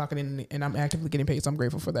 95 that I'm clocking in and I'm actively getting paid. So I'm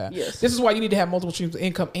grateful for that. Yes. This is why you need to have multiple streams of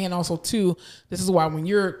income. And also, too, this is why when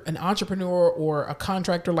you're an entrepreneur or a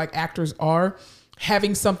contractor like actors are,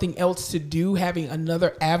 having something else to do, having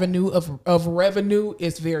another avenue of revenue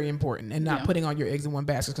is very important, and not putting all your eggs in one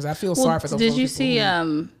basket. Because I feel sorry for those Did you people see?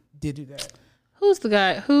 who did do that. Who's the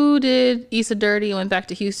guy who did Issa Dirty and went back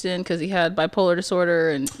to Houston because he had bipolar disorder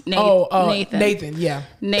and Nathan. Nathan, yeah.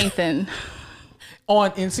 Nathan.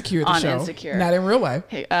 On Insecure, the show. Insecure. Not in real life.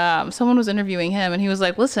 Hey, someone was interviewing him and he was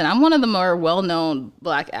like, listen, I'm one of the more well-known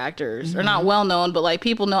black actors, or not well-known, but like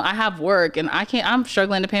people know I have work and I'm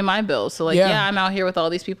struggling to pay my bills. So like, I'm out here with all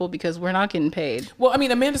these people because we're not getting paid. Well, I mean,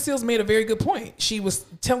 Amanda Seales made a very good point. She was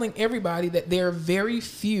telling everybody that there are very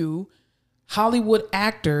few Hollywood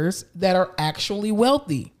actors that are actually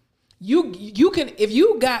wealthy. You can, if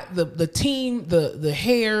you got the team, the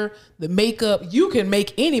hair, the makeup, you can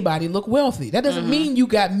make anybody look wealthy. That doesn't mean you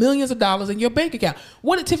got millions of dollars in your bank account.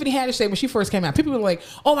 What did Tiffany Haddish say when she first came out? People were like,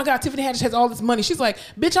 oh my God, Tiffany Haddish has all this money. She's like,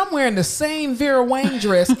 bitch, I'm wearing the same Vera Wang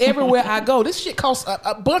dress everywhere I go. This shit costs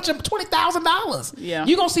a bunch of $20,000. Yeah.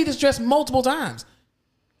 You're going to see this dress multiple times.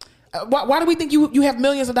 Why do we think you have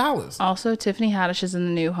millions of dollars? Also, Tiffany Haddish is in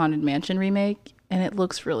the new Haunted Mansion remake, and it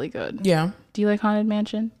looks really good. Yeah. Do you like Haunted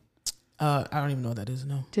Mansion? I don't even know what that is.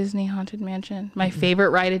 No. Disney Haunted Mansion. My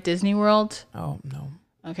favorite ride at Disney World. Oh, no.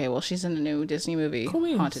 Okay, well, she's in a new Disney movie,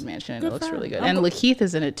 Cool. Haunted Mansion, and Good it looks for her. really good. And Lakeith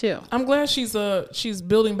is in it too. I'm glad she's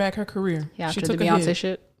building back her career. Yeah, after she the took a Beyonce hit.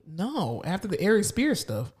 shit. No, after the Ari Spears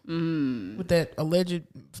stuff. With that alleged,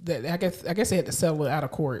 that I guess they had to settle it out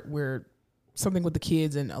of court where something with the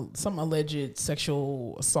kids and some alleged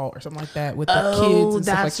sexual assault or something like that with the kids and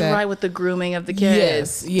stuff like that's that. right, with the grooming of the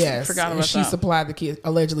kids. Yes. Forgot and about she that. supplied the kids,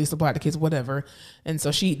 allegedly supplied the kids, whatever. And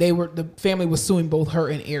so the family was suing both her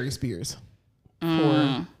and Ari Spears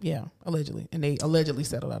for, allegedly. And they allegedly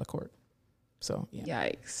settled out of court. So, yeah.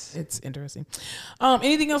 Yikes. It's interesting.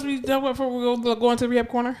 Anything else we need to talk about before we go into the rehab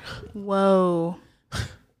corner? Whoa.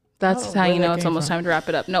 That's how where you know that it's came almost from. time to wrap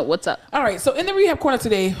it up. No, what's up? All right. So in the rehab corner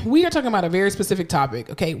today, we are talking about a very specific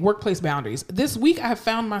topic. Okay. Workplace boundaries. This week I have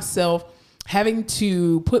found myself having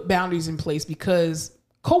to put boundaries in place because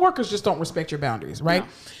coworkers just don't respect your boundaries. Right. No.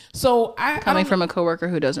 So Coming from a coworker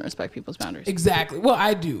who doesn't respect people's boundaries. Exactly. Well,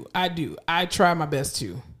 I do. I try my best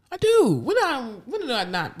to. I do. When do I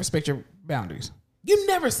not respect your boundaries? You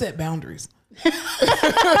never set boundaries.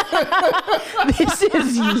 This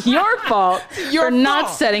is your fault for not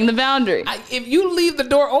setting the boundary. If you leave the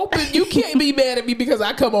door open, you can't be mad at me because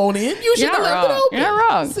I come on in. You should have left it open. You're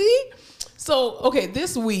not wrong. See? So, okay,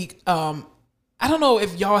 this week, I don't know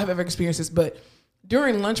if y'all have ever experienced this, but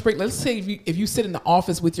during lunch break, let's say if you sit in the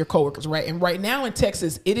office with your coworkers, right? And right now in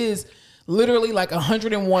Texas, it is literally like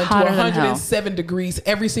 101 to 107 degrees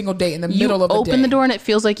every single day in the middle of the day. You open the door and it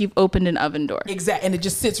feels like you've opened an oven door. Exactly. And it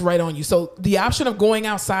just sits right on you. So the option of going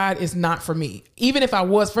outside is not for me. Even if I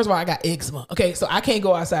was, first of all, I got eczema. Okay. So I can't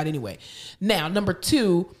go outside anyway. Now, number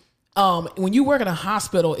two, when you work in a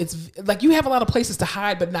hospital, it's like you have a lot of places to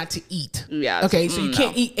hide, but not to eat. Yeah. Okay. So you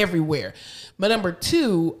can't eat everywhere. But number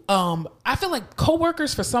two, I feel like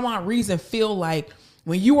coworkers for some odd reason feel like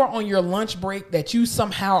when you are on your lunch break that you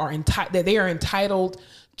somehow are that they are entitled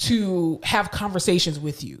to have conversations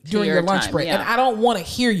with you during your lunch break. Yeah. And I don't want to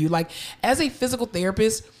hear you. Like as a physical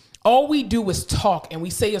therapist, all we do is talk and we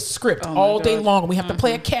say a script all day long. And we have to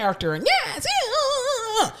play a character and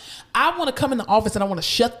I want to come in the office and I want to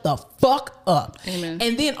shut the fuck up. Amen.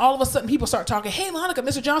 And then all of a sudden people start talking, hey, Monica,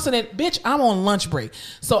 Mr. Johnson, and bitch, I'm on lunch break.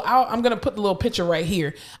 So I'm going to put the little picture right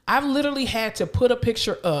here. I've literally had to put a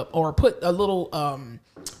picture up or put a little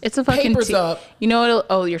it's a fucking papers up. You know what?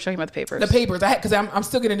 Oh, you're talking about the papers. The papers. Because I'm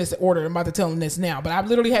still getting this order. I'm about to tell them this now. But I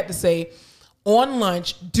literally had to say, on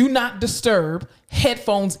lunch, do not disturb,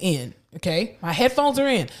 headphones in. Okay, my headphones are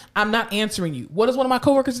in. I'm not answering you. What does one of my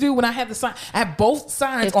coworkers do when I have the sign? I have both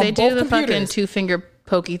signs on both computers. If they do the fucking 2-finger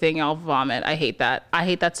pokey thing, I'll vomit. I hate that. I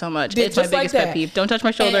hate that so much. It's my biggest like pet peeve. Don't touch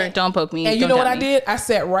my shoulder. Don't poke me. And you know what I did? I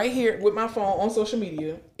sat right here with my phone on social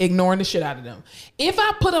media, ignoring the shit out of them. If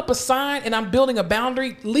I put up a sign and I'm building a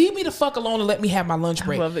boundary, leave me the fuck alone and let me have my lunch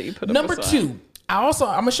break. I love that you put up Number a sign. two. I'm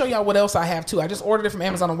gonna show y'all what else I have too. I just ordered it from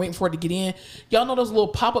Amazon. I'm waiting for it to get in. Y'all know those little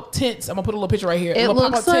pop-up tents. I'm gonna put a little picture right here. It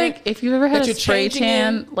looks like if you've ever had a spray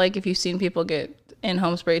tan, like if you've seen people get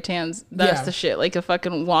in-home spray tans, that's the shit. Like a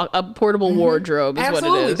fucking a portable wardrobe is what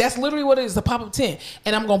it is. That's literally what it is, a pop-up tent.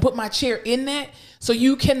 And I'm gonna put my chair in that so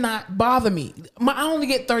you cannot bother me. I only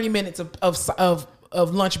get 30 minutes of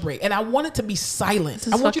lunch break, and I want it to be silent.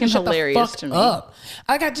 I want you to shut the fuck up.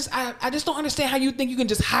 I just don't understand how you think you can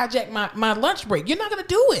just hijack my lunch break. You're not gonna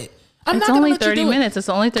do it. It's only 30 minutes. It's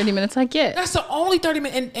the only 30 minutes I get. That's the only 30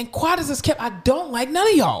 minutes. And quiet as it's kept, I don't like none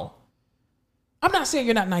of y'all. I'm not saying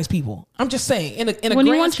you're not nice people. I'm just saying in a when grand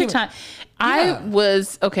you want scheme, your time. I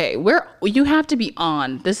was you have to be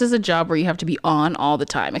on. This is a job where you have to be on all the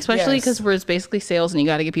time, especially because it's basically sales and you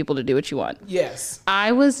got to get people to do what you want. Yes.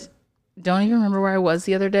 Don't even remember where I was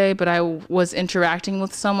the other day, but I was interacting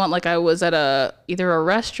with someone. Like I was at either a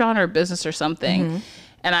restaurant or a business or something. Mm-hmm.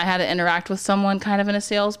 And I had to interact with someone kind of in a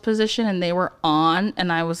sales position and they were on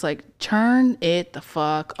and I was like, turn it the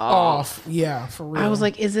fuck off. Yeah, for real. I was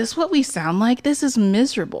like, is this what we sound like? This is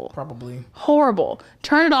miserable. Probably. Horrible.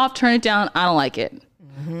 Turn it off, turn it down. I don't like it.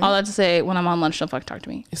 Mm-hmm. All that to say, when I'm on lunch, don't fucking talk to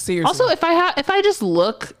me. Seriously. Also, if I just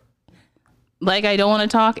look like I don't want to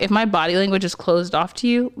talk, if my body language is closed off to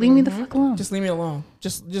you, leave me the fuck alone. Just leave me alone.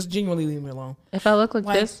 Just genuinely leave me alone. If I look like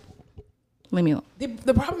this. Leave me alone.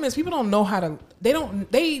 The problem is people don't know how to.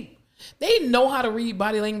 They know how to read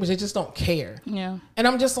body language. They just don't care. Yeah. And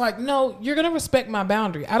I'm just like, no, you're gonna respect my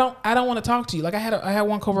boundary. I don't want to talk to you. Like I had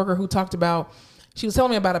one coworker who talked about. She was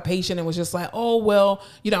telling me about a patient and was just like, oh, well,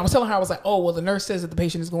 I was telling her, I was like, oh, well, the nurse says that the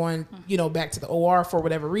patient is going, back to the OR for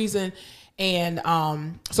whatever reason. And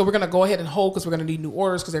so we're going to go ahead and hold because we're going to need new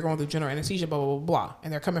orders because they're going through general anesthesia, blah, blah, blah, blah.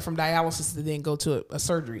 And they're coming from dialysis to then go to a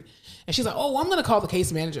surgery. And she's like, oh, I'm going to call the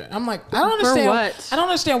case manager. I'm like, I don't understand. For what? I don't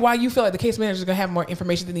understand why you feel like the case manager is going to have more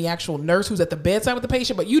information than the actual nurse who's at the bedside with the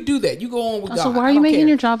patient. But you do that. You go on with God. So why are you making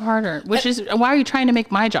your job harder? Why are you trying to make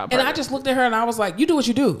my job harder? And I just looked at her and I was like, you do what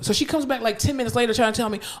you do. So she comes back like 10 minutes later trying to tell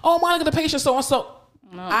me, oh, Monica, the patient so-and-so.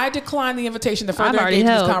 No. I declined the invitation to further engage in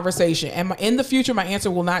this conversation. And in the future, my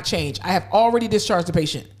answer will not change. I have already discharged the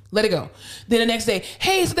patient. Let it go. Then the next day,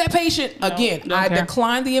 hey, is that patient? Again, I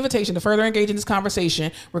declined the invitation to further engage in this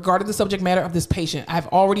conversation regarding the subject matter of this patient. I've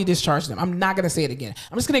already discharged them. I'm not going to say it again.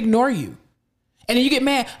 I'm just going to ignore you. And then you get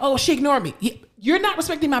mad. Oh, she ignored me. You're not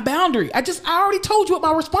respecting my boundary. I already told you what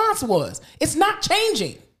my response was. It's not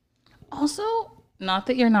changing. Also, not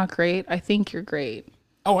that you're not great. I think you're great.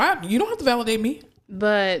 Oh, you don't have to validate me.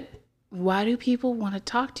 But why do people want to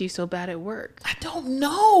talk to you so bad at work? I don't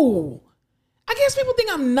know. I guess people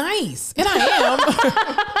think I'm nice. And I am.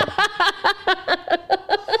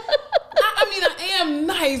 I am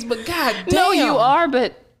nice, but god damn. No, you are,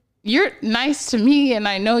 but you're nice to me and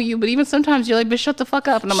I know you. But even sometimes you're like, bitch, shut the fuck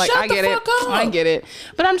up. And I'm like, I get it. I get it.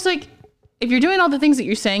 But I'm just like, if you're doing all the things that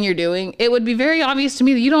you're saying you're doing, it would be very obvious to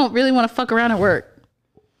me that you don't really want to fuck around at work.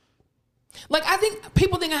 Like, I think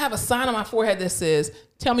people think I have a sign on my forehead that says,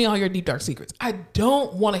 tell me all your deep, dark secrets. I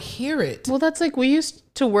don't want to hear it. Well, that's like, we used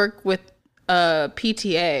to work with a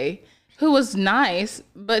PTA who was nice,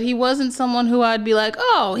 but he wasn't someone who I'd be like,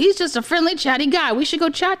 oh, he's just a friendly, chatty guy. We should go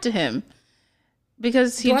chat to him.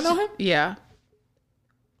 Because Do I know him? Yeah.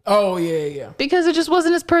 Oh, yeah. Because it just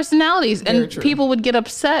wasn't his personalities. And people would get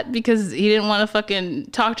upset because he didn't want to fucking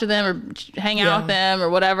talk to them or hang out with them or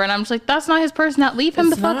whatever. And I'm just like, that's not his personality. Leave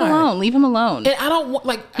him alone. Leave him alone. And I don't want,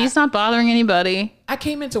 like... He's not bothering anybody. I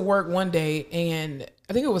came into work one day and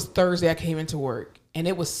I think it was Thursday I came into work and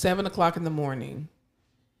it was 7:00 in the morning.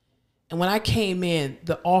 And when I came in,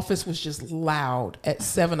 the office was just loud at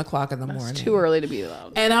 7:00 in the morning. It's too early to be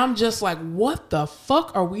loud. And I'm just like, what the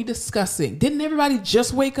fuck are we discussing? Didn't everybody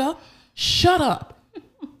just wake up? Shut up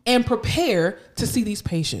and prepare to see these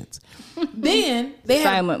patients. Then they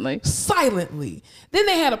had silently. Then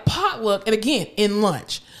they had a potluck, and again in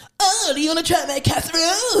lunch. Oh, do you want to try my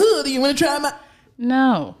casserole? Do you want to try my?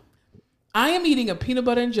 No. I am eating a peanut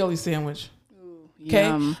butter and jelly sandwich. Okay.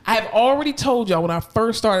 Yum. I have already told y'all when I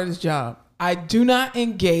first started this job, I do not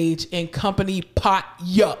engage in company pot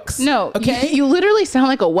yucks. No. Okay. You literally sound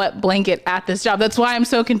like a wet blanket at this job. That's why I'm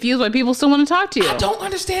so confused why people still want to talk to you. I don't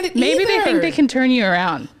understand it Maybe either. they think they can turn you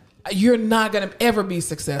around. You're not going to ever be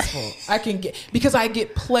successful. Because I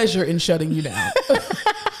get pleasure in shutting you down.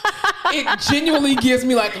 It genuinely gives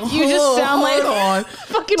me like, you just sound like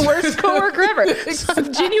fucking worst coworker ever. So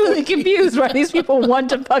I'm genuinely confused why these people want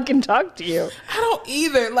to fucking talk to you. I don't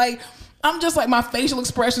either. Like, I'm just like, my facial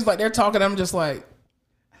expressions, like they're talking, I'm just like,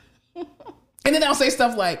 and then I'll say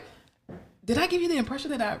stuff like, did I give you the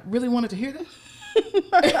impression that I really wanted to hear that? And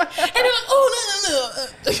they're like, oh,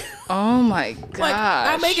 no. Oh my god! Like,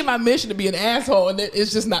 I'm making my mission to be an asshole, and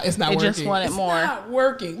it's just not. It's not working. Just want it more. It's not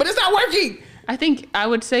working, but it's not working. I think I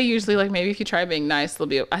would say usually like maybe if you try being nice,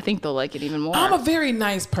 I think they'll like it even more. I'm a very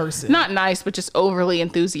nice person. Not nice, but just overly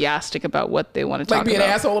enthusiastic about what they want to talk about. Like be an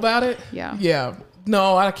asshole about it. Yeah. Yeah.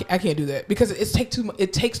 No, I can't do that because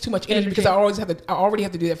it takes too much energy because I already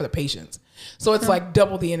have to do that for the patients. So it's like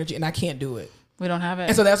double the energy, and I can't do it. We don't have it.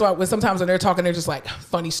 And so that's why sometimes when they're talking, they're just like,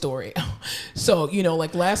 funny story. So,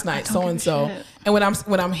 like last night, so-and-so. And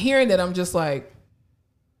when I'm hearing that, I'm just like,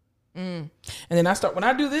 And then when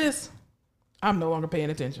I do this, I'm no longer paying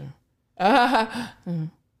attention. I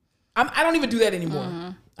don't even do that anymore. Mm-hmm.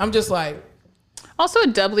 I'm just like. Also,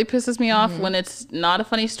 it doubly pisses me off when it's not a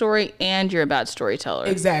funny story and you're a bad storyteller.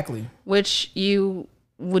 Exactly. Which you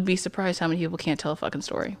would be surprised how many people can't tell a fucking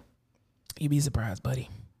story. You'd be surprised, buddy.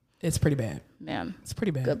 It's pretty bad. Man. It's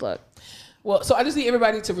pretty bad. Good luck. Well, so I just need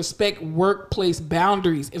everybody to respect workplace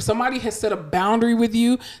boundaries. If somebody has set a boundary with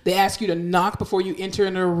you, they ask you to knock before you enter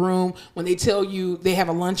into a room. When they tell you they have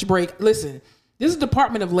a lunch break, listen, this is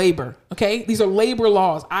Department of Labor, okay? These are labor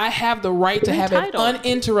laws. I have the right to have an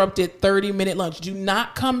uninterrupted 30-minute lunch. Do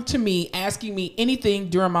not come to me asking me anything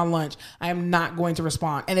during my lunch. I am not going to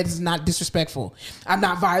respond. And it is not disrespectful. I'm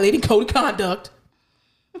not violating code of conduct.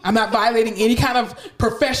 I'm not violating any kind of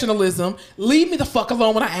professionalism. Leave me the fuck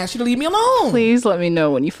alone when I ask you to leave me alone. Please let me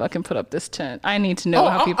know when you fucking put up this tent. I need to know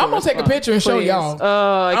how people I'm going to take a picture and show y'all.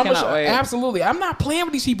 Oh, I cannot wait. Absolutely. I'm not playing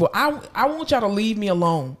with these people. I want y'all to leave me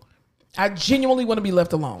alone. I genuinely want to be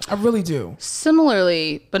left alone. I really do.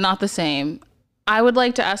 Similarly, but not the same, I would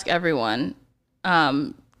like to ask everyone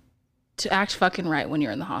to act fucking right when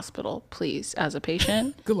you're in the hospital, please, as a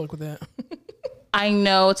patient. Good luck with that. I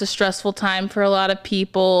know it's a stressful time for a lot of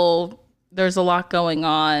people. There's a lot going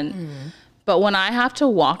on. But when I have to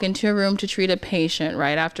walk into a room to treat a patient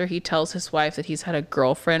right after he tells his wife that he's had a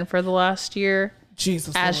girlfriend for the last year,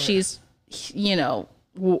 Jesus, as Lord. she's,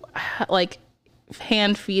 like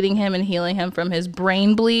hand feeding him and healing him from his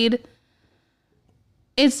brain bleed,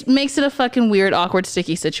 it makes it a fucking weird, awkward,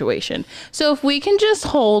 sticky situation. So if we can just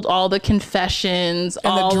hold all the confessions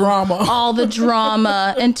and all the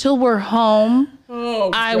drama until we're home,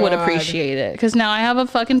 I would God. appreciate it. Because now I have a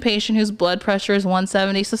fucking patient whose blood pressure is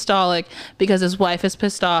 170 systolic because his wife is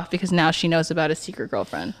pissed off because now she knows about his secret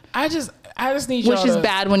girlfriend. I just need y'all which is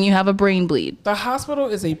bad when you have a brain bleed. The hospital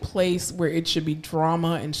is a place where it should be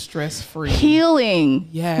drama and stress-free. Healing.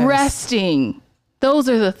 Yes. Resting. Those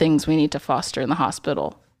are the things we need to foster in the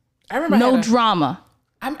hospital. I remember no drama.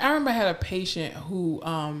 I remember I had a patient who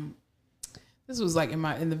this was like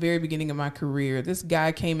in the very beginning of my career. This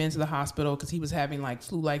guy came into the hospital because he was having like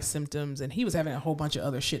flu-like symptoms and he was having a whole bunch of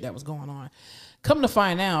other shit that was going on. Come to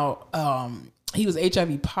find out, he was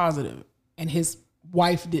HIV positive and his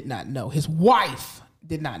wife did not know. His wife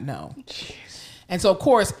did not know. Jeez. And so of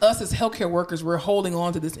course, us as healthcare workers, we're holding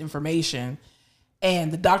on to this information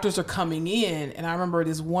and the doctors are coming in. And I remember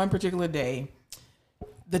this one particular day,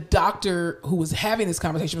 the doctor who was having this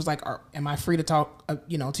conversation was like, am I free to talk,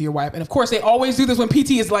 to your wife? And of course they always do this when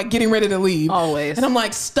PT is like getting ready to leave. Always. And I'm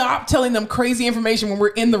like, stop telling them crazy information when we're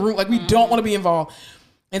in the room. Like we don't want to be involved.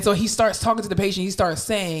 And so he starts talking to the patient. He starts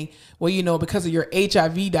saying, well, because of your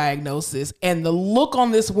HIV diagnosis, and the look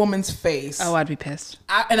on this woman's face. Oh, I'd be pissed.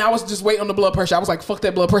 I was just waiting on the blood pressure. I was like, fuck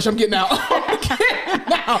that blood pressure. I'm getting out.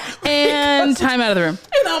 And time out of the room.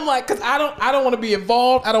 And I'm like, because I don't want to be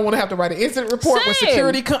involved. I don't want to have to write an incident report with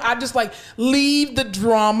security. I just like leave the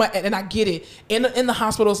drama. And I get it. In the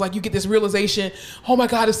hospital, it's like you get this realization, oh my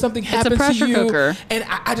God, if something happens to you. It's a pressure cooker. And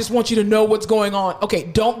I just want you to know what's going on. Okay,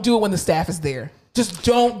 don't do it when the staff is there. Just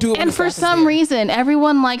don't do it. And for some reason,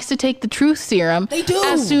 everyone likes to take the truth serum. They do.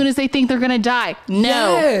 As soon as they think they're going to die. No.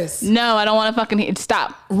 Yes. No, I don't want to fucking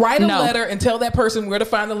stop. Write a letter and tell that person where to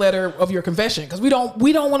find the letter of your confession. Because we don't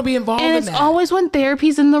want to be involved in that. And it's always when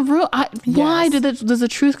therapy's in the room. Why does the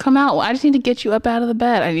truth come out? Well, I just need to get you up out of the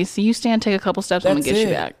bed. I need to see you stand, take a couple steps, I'm going to get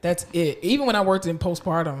you back. That's it. Even when I worked in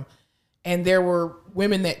postpartum, and there were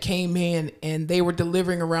women that came in and they were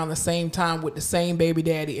delivering around the same time with the same baby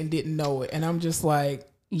daddy and didn't know it. And I'm just like,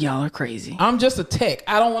 y'all are crazy. I'm just a tech.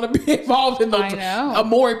 I don't want to be involved in a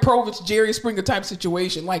Maury Povich, Jerry Springer type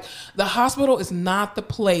situation. Like the hospital is not the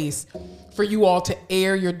place for you all to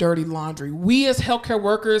air your dirty laundry. We as healthcare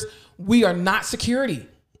workers, we are not security.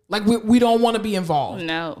 Like we don't want to be involved.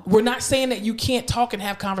 No. We're not saying that you can't talk and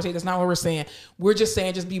have conversations. That's not what we're saying. We're just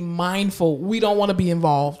saying just be mindful. We don't want to be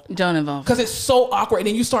involved. Don't involve. Because it's so awkward. And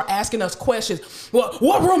then you start asking us questions. Well,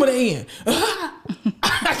 what room are they in?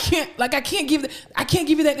 I can't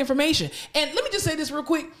give you that information. And let me just say this real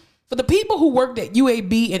quick. For the people who worked at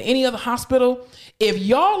UAB and any other hospital, if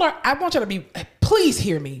y'all are, I want y'all to be, please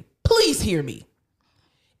hear me. Please hear me.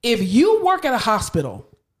 If you work at a hospital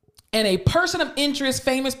and a person of interest,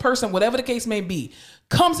 famous person, whatever the case may be,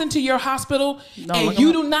 comes into your hospital and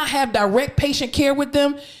you do not have direct patient care with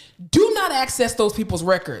them, do not access those people's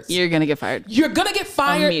records. You're going to get fired. You're going to get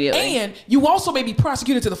fired. Immediately. And you also may be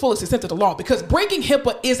prosecuted to the fullest extent of the law because breaking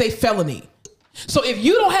HIPAA is a felony. So if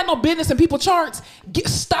you don't have no business in people's charts,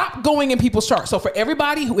 stop going in people's charts. So for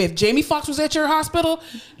everybody if Jamie Foxx was at your hospital,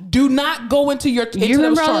 do not go into your You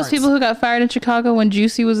remember all those people who got fired in Chicago when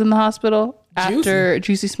Juicy was in the hospital after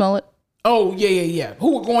Juicy Smollett? Oh, yeah.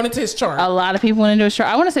 Who were going into his chart? A lot of people went into his chart.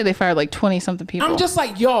 I want to say they fired like 20-something people. I'm just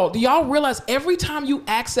like, y'all, do y'all realize every time you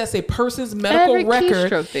access a person's medical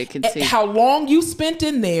record, they can see how long you spent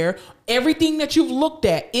in there, everything that you've looked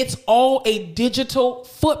at, it's all a digital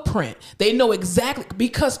footprint. They know exactly,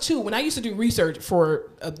 because too, when I used to do research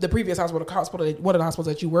for the previous hospital, one of the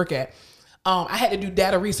hospitals that you work at, I had to do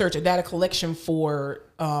data research and data collection for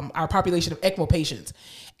our population of ECMO patients.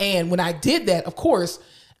 And when I did that, of course,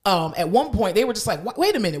 At one point they were just like,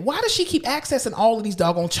 wait a minute, why does she keep accessing all of these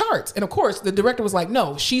doggone charts? And of course the director was like,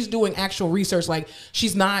 no, she's doing actual research. Like,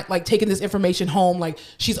 she's not like taking this information home. Like,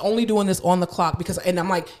 she's only doing this on the clock because, and I'm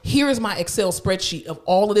like, here is my Excel spreadsheet of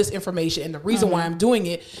all of this information. And the reason why I'm doing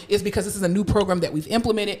it is because this is a new program that we've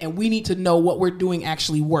implemented and we need to know what we're doing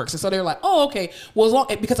actually works. And so they're like, oh, okay. Well, as long,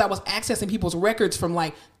 because I was accessing people's records from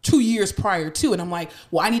like 2 years prior to, and I'm like,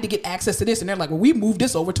 well, I need to get access to this. And they're like, well, we moved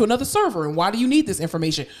this over to another server. And why do you need this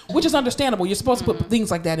information? Which is understandable. You're supposed to put things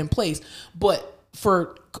like that in place. But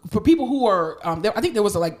for people who are, I think there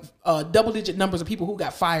was like double-digit numbers of people who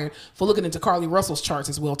got fired for looking into Carly Russell's charts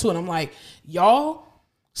as well too. And I'm like, y'all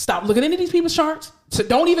stop looking into these people's charts. So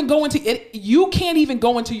don't even go into it. You can't even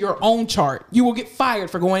go into your own chart. You will get fired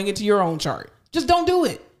for going into your own chart. Just don't do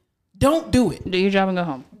it. Don't do it. Do your job and go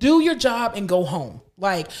home. Do your job and go home.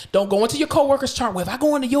 Like, don't go into your coworker's chart. Well, if I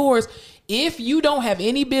go into yours, if you don't have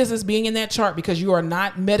any business being in that chart because you are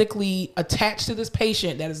not medically attached to this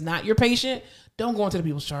patient, that is not your patient, don't go into the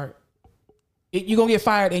people's chart. You're going to get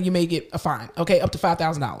fired and you may get a fine, okay, up to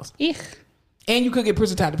 $5,000. And you could get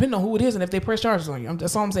prison time, depending on who it is and if they press charges on you.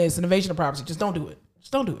 That's all I'm saying. It's an invasion of privacy. Just don't do it.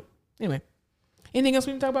 Just don't do it. Anyway, anything else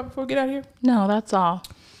we can talk about before we get out of here? No, that's all.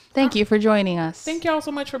 Thank you for joining us. Thank y'all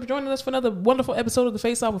so much for joining us for another wonderful episode of The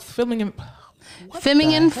Face Off with Filming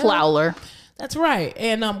and Flowler. That's right.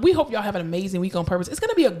 And we hope y'all have an amazing week on purpose. It's going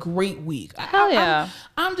to be a great week. Hell yeah.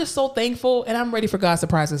 I'm just so thankful, and I'm ready for God's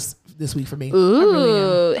surprises this week for me. Ooh. I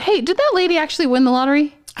really am. Hey, did that lady actually win the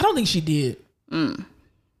lottery? I don't think she did.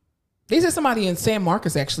 They said somebody in San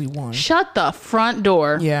Marcos actually won. Shut the front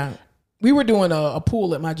door. Yeah. We were doing a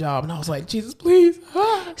pool at my job, and I was like, Jesus, please.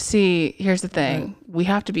 See, here's the thing. We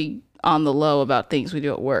have to be on the low about things we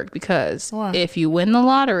do at work, because Why? if you win the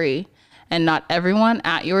lottery and not everyone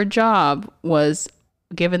at your job was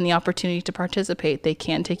given the opportunity to participate, they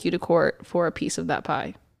can take you to court for a piece of that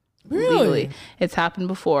pie. Really? Legally. It's happened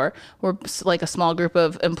before. We're like a small group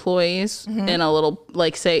of employees in a little,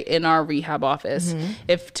 like, say in our rehab office.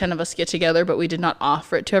 If 10 of us get together, but we did not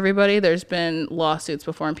offer it to everybody, there's been lawsuits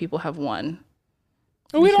before and people have won.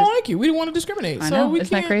 Well, we don't like you. We don't want to discriminate. I so know. we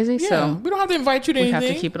Isn't that can't, crazy? Yeah, So we don't have to invite you to we anything.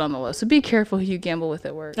 have to keep it on the low. So be careful who you gamble with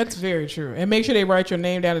at work. That's very true. And make sure they write your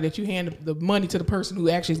name down and that you hand the money to the person who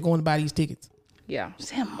actually is going to buy these tickets. Yeah.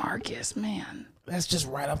 San Marcos, man. That's just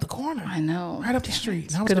right up the corner. I know. Right up the street.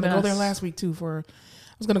 And I was Could've going to go been there us. last week too I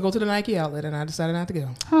was going to go to the Nike outlet and I decided not to go.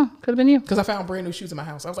 Huh. Could have been you. Because I found brand new shoes in my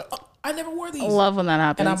house. I was like, oh, I never wore these. I love when that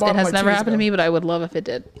happens. And I bought It them has like never 2 years happened to ago. me, but I would love if it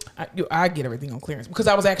did. I get everything on clearance because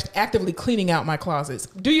I was actually actively cleaning out my closets.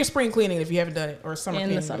 Do your spring cleaning if you haven't done it, or summer In the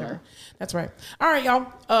cleaning. summer. Whatever. That's right. All right,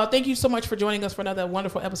 y'all. Thank you so much for joining us for another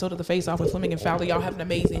wonderful episode of The Face Off with Fleming and Fowler. Y'all have an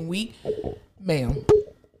amazing week. Ma'am.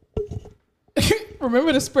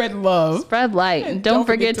 Remember to spread love. Spread light. And don't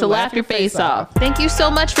forget to laugh your face off. Thank you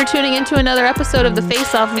so much for tuning into another episode of The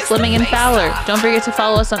Face Off with Fleming and Fowler. Don't forget to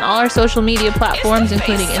follow us on all our social media platforms,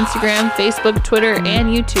 including Instagram, Facebook, Twitter, and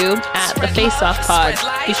YouTube at The Face Off Pod.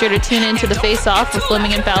 Be sure to tune in to The Face Off with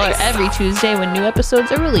Fleming and Fowler every Tuesday when new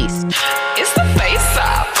episodes are released. It's the face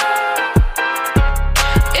off.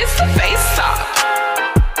 It's the face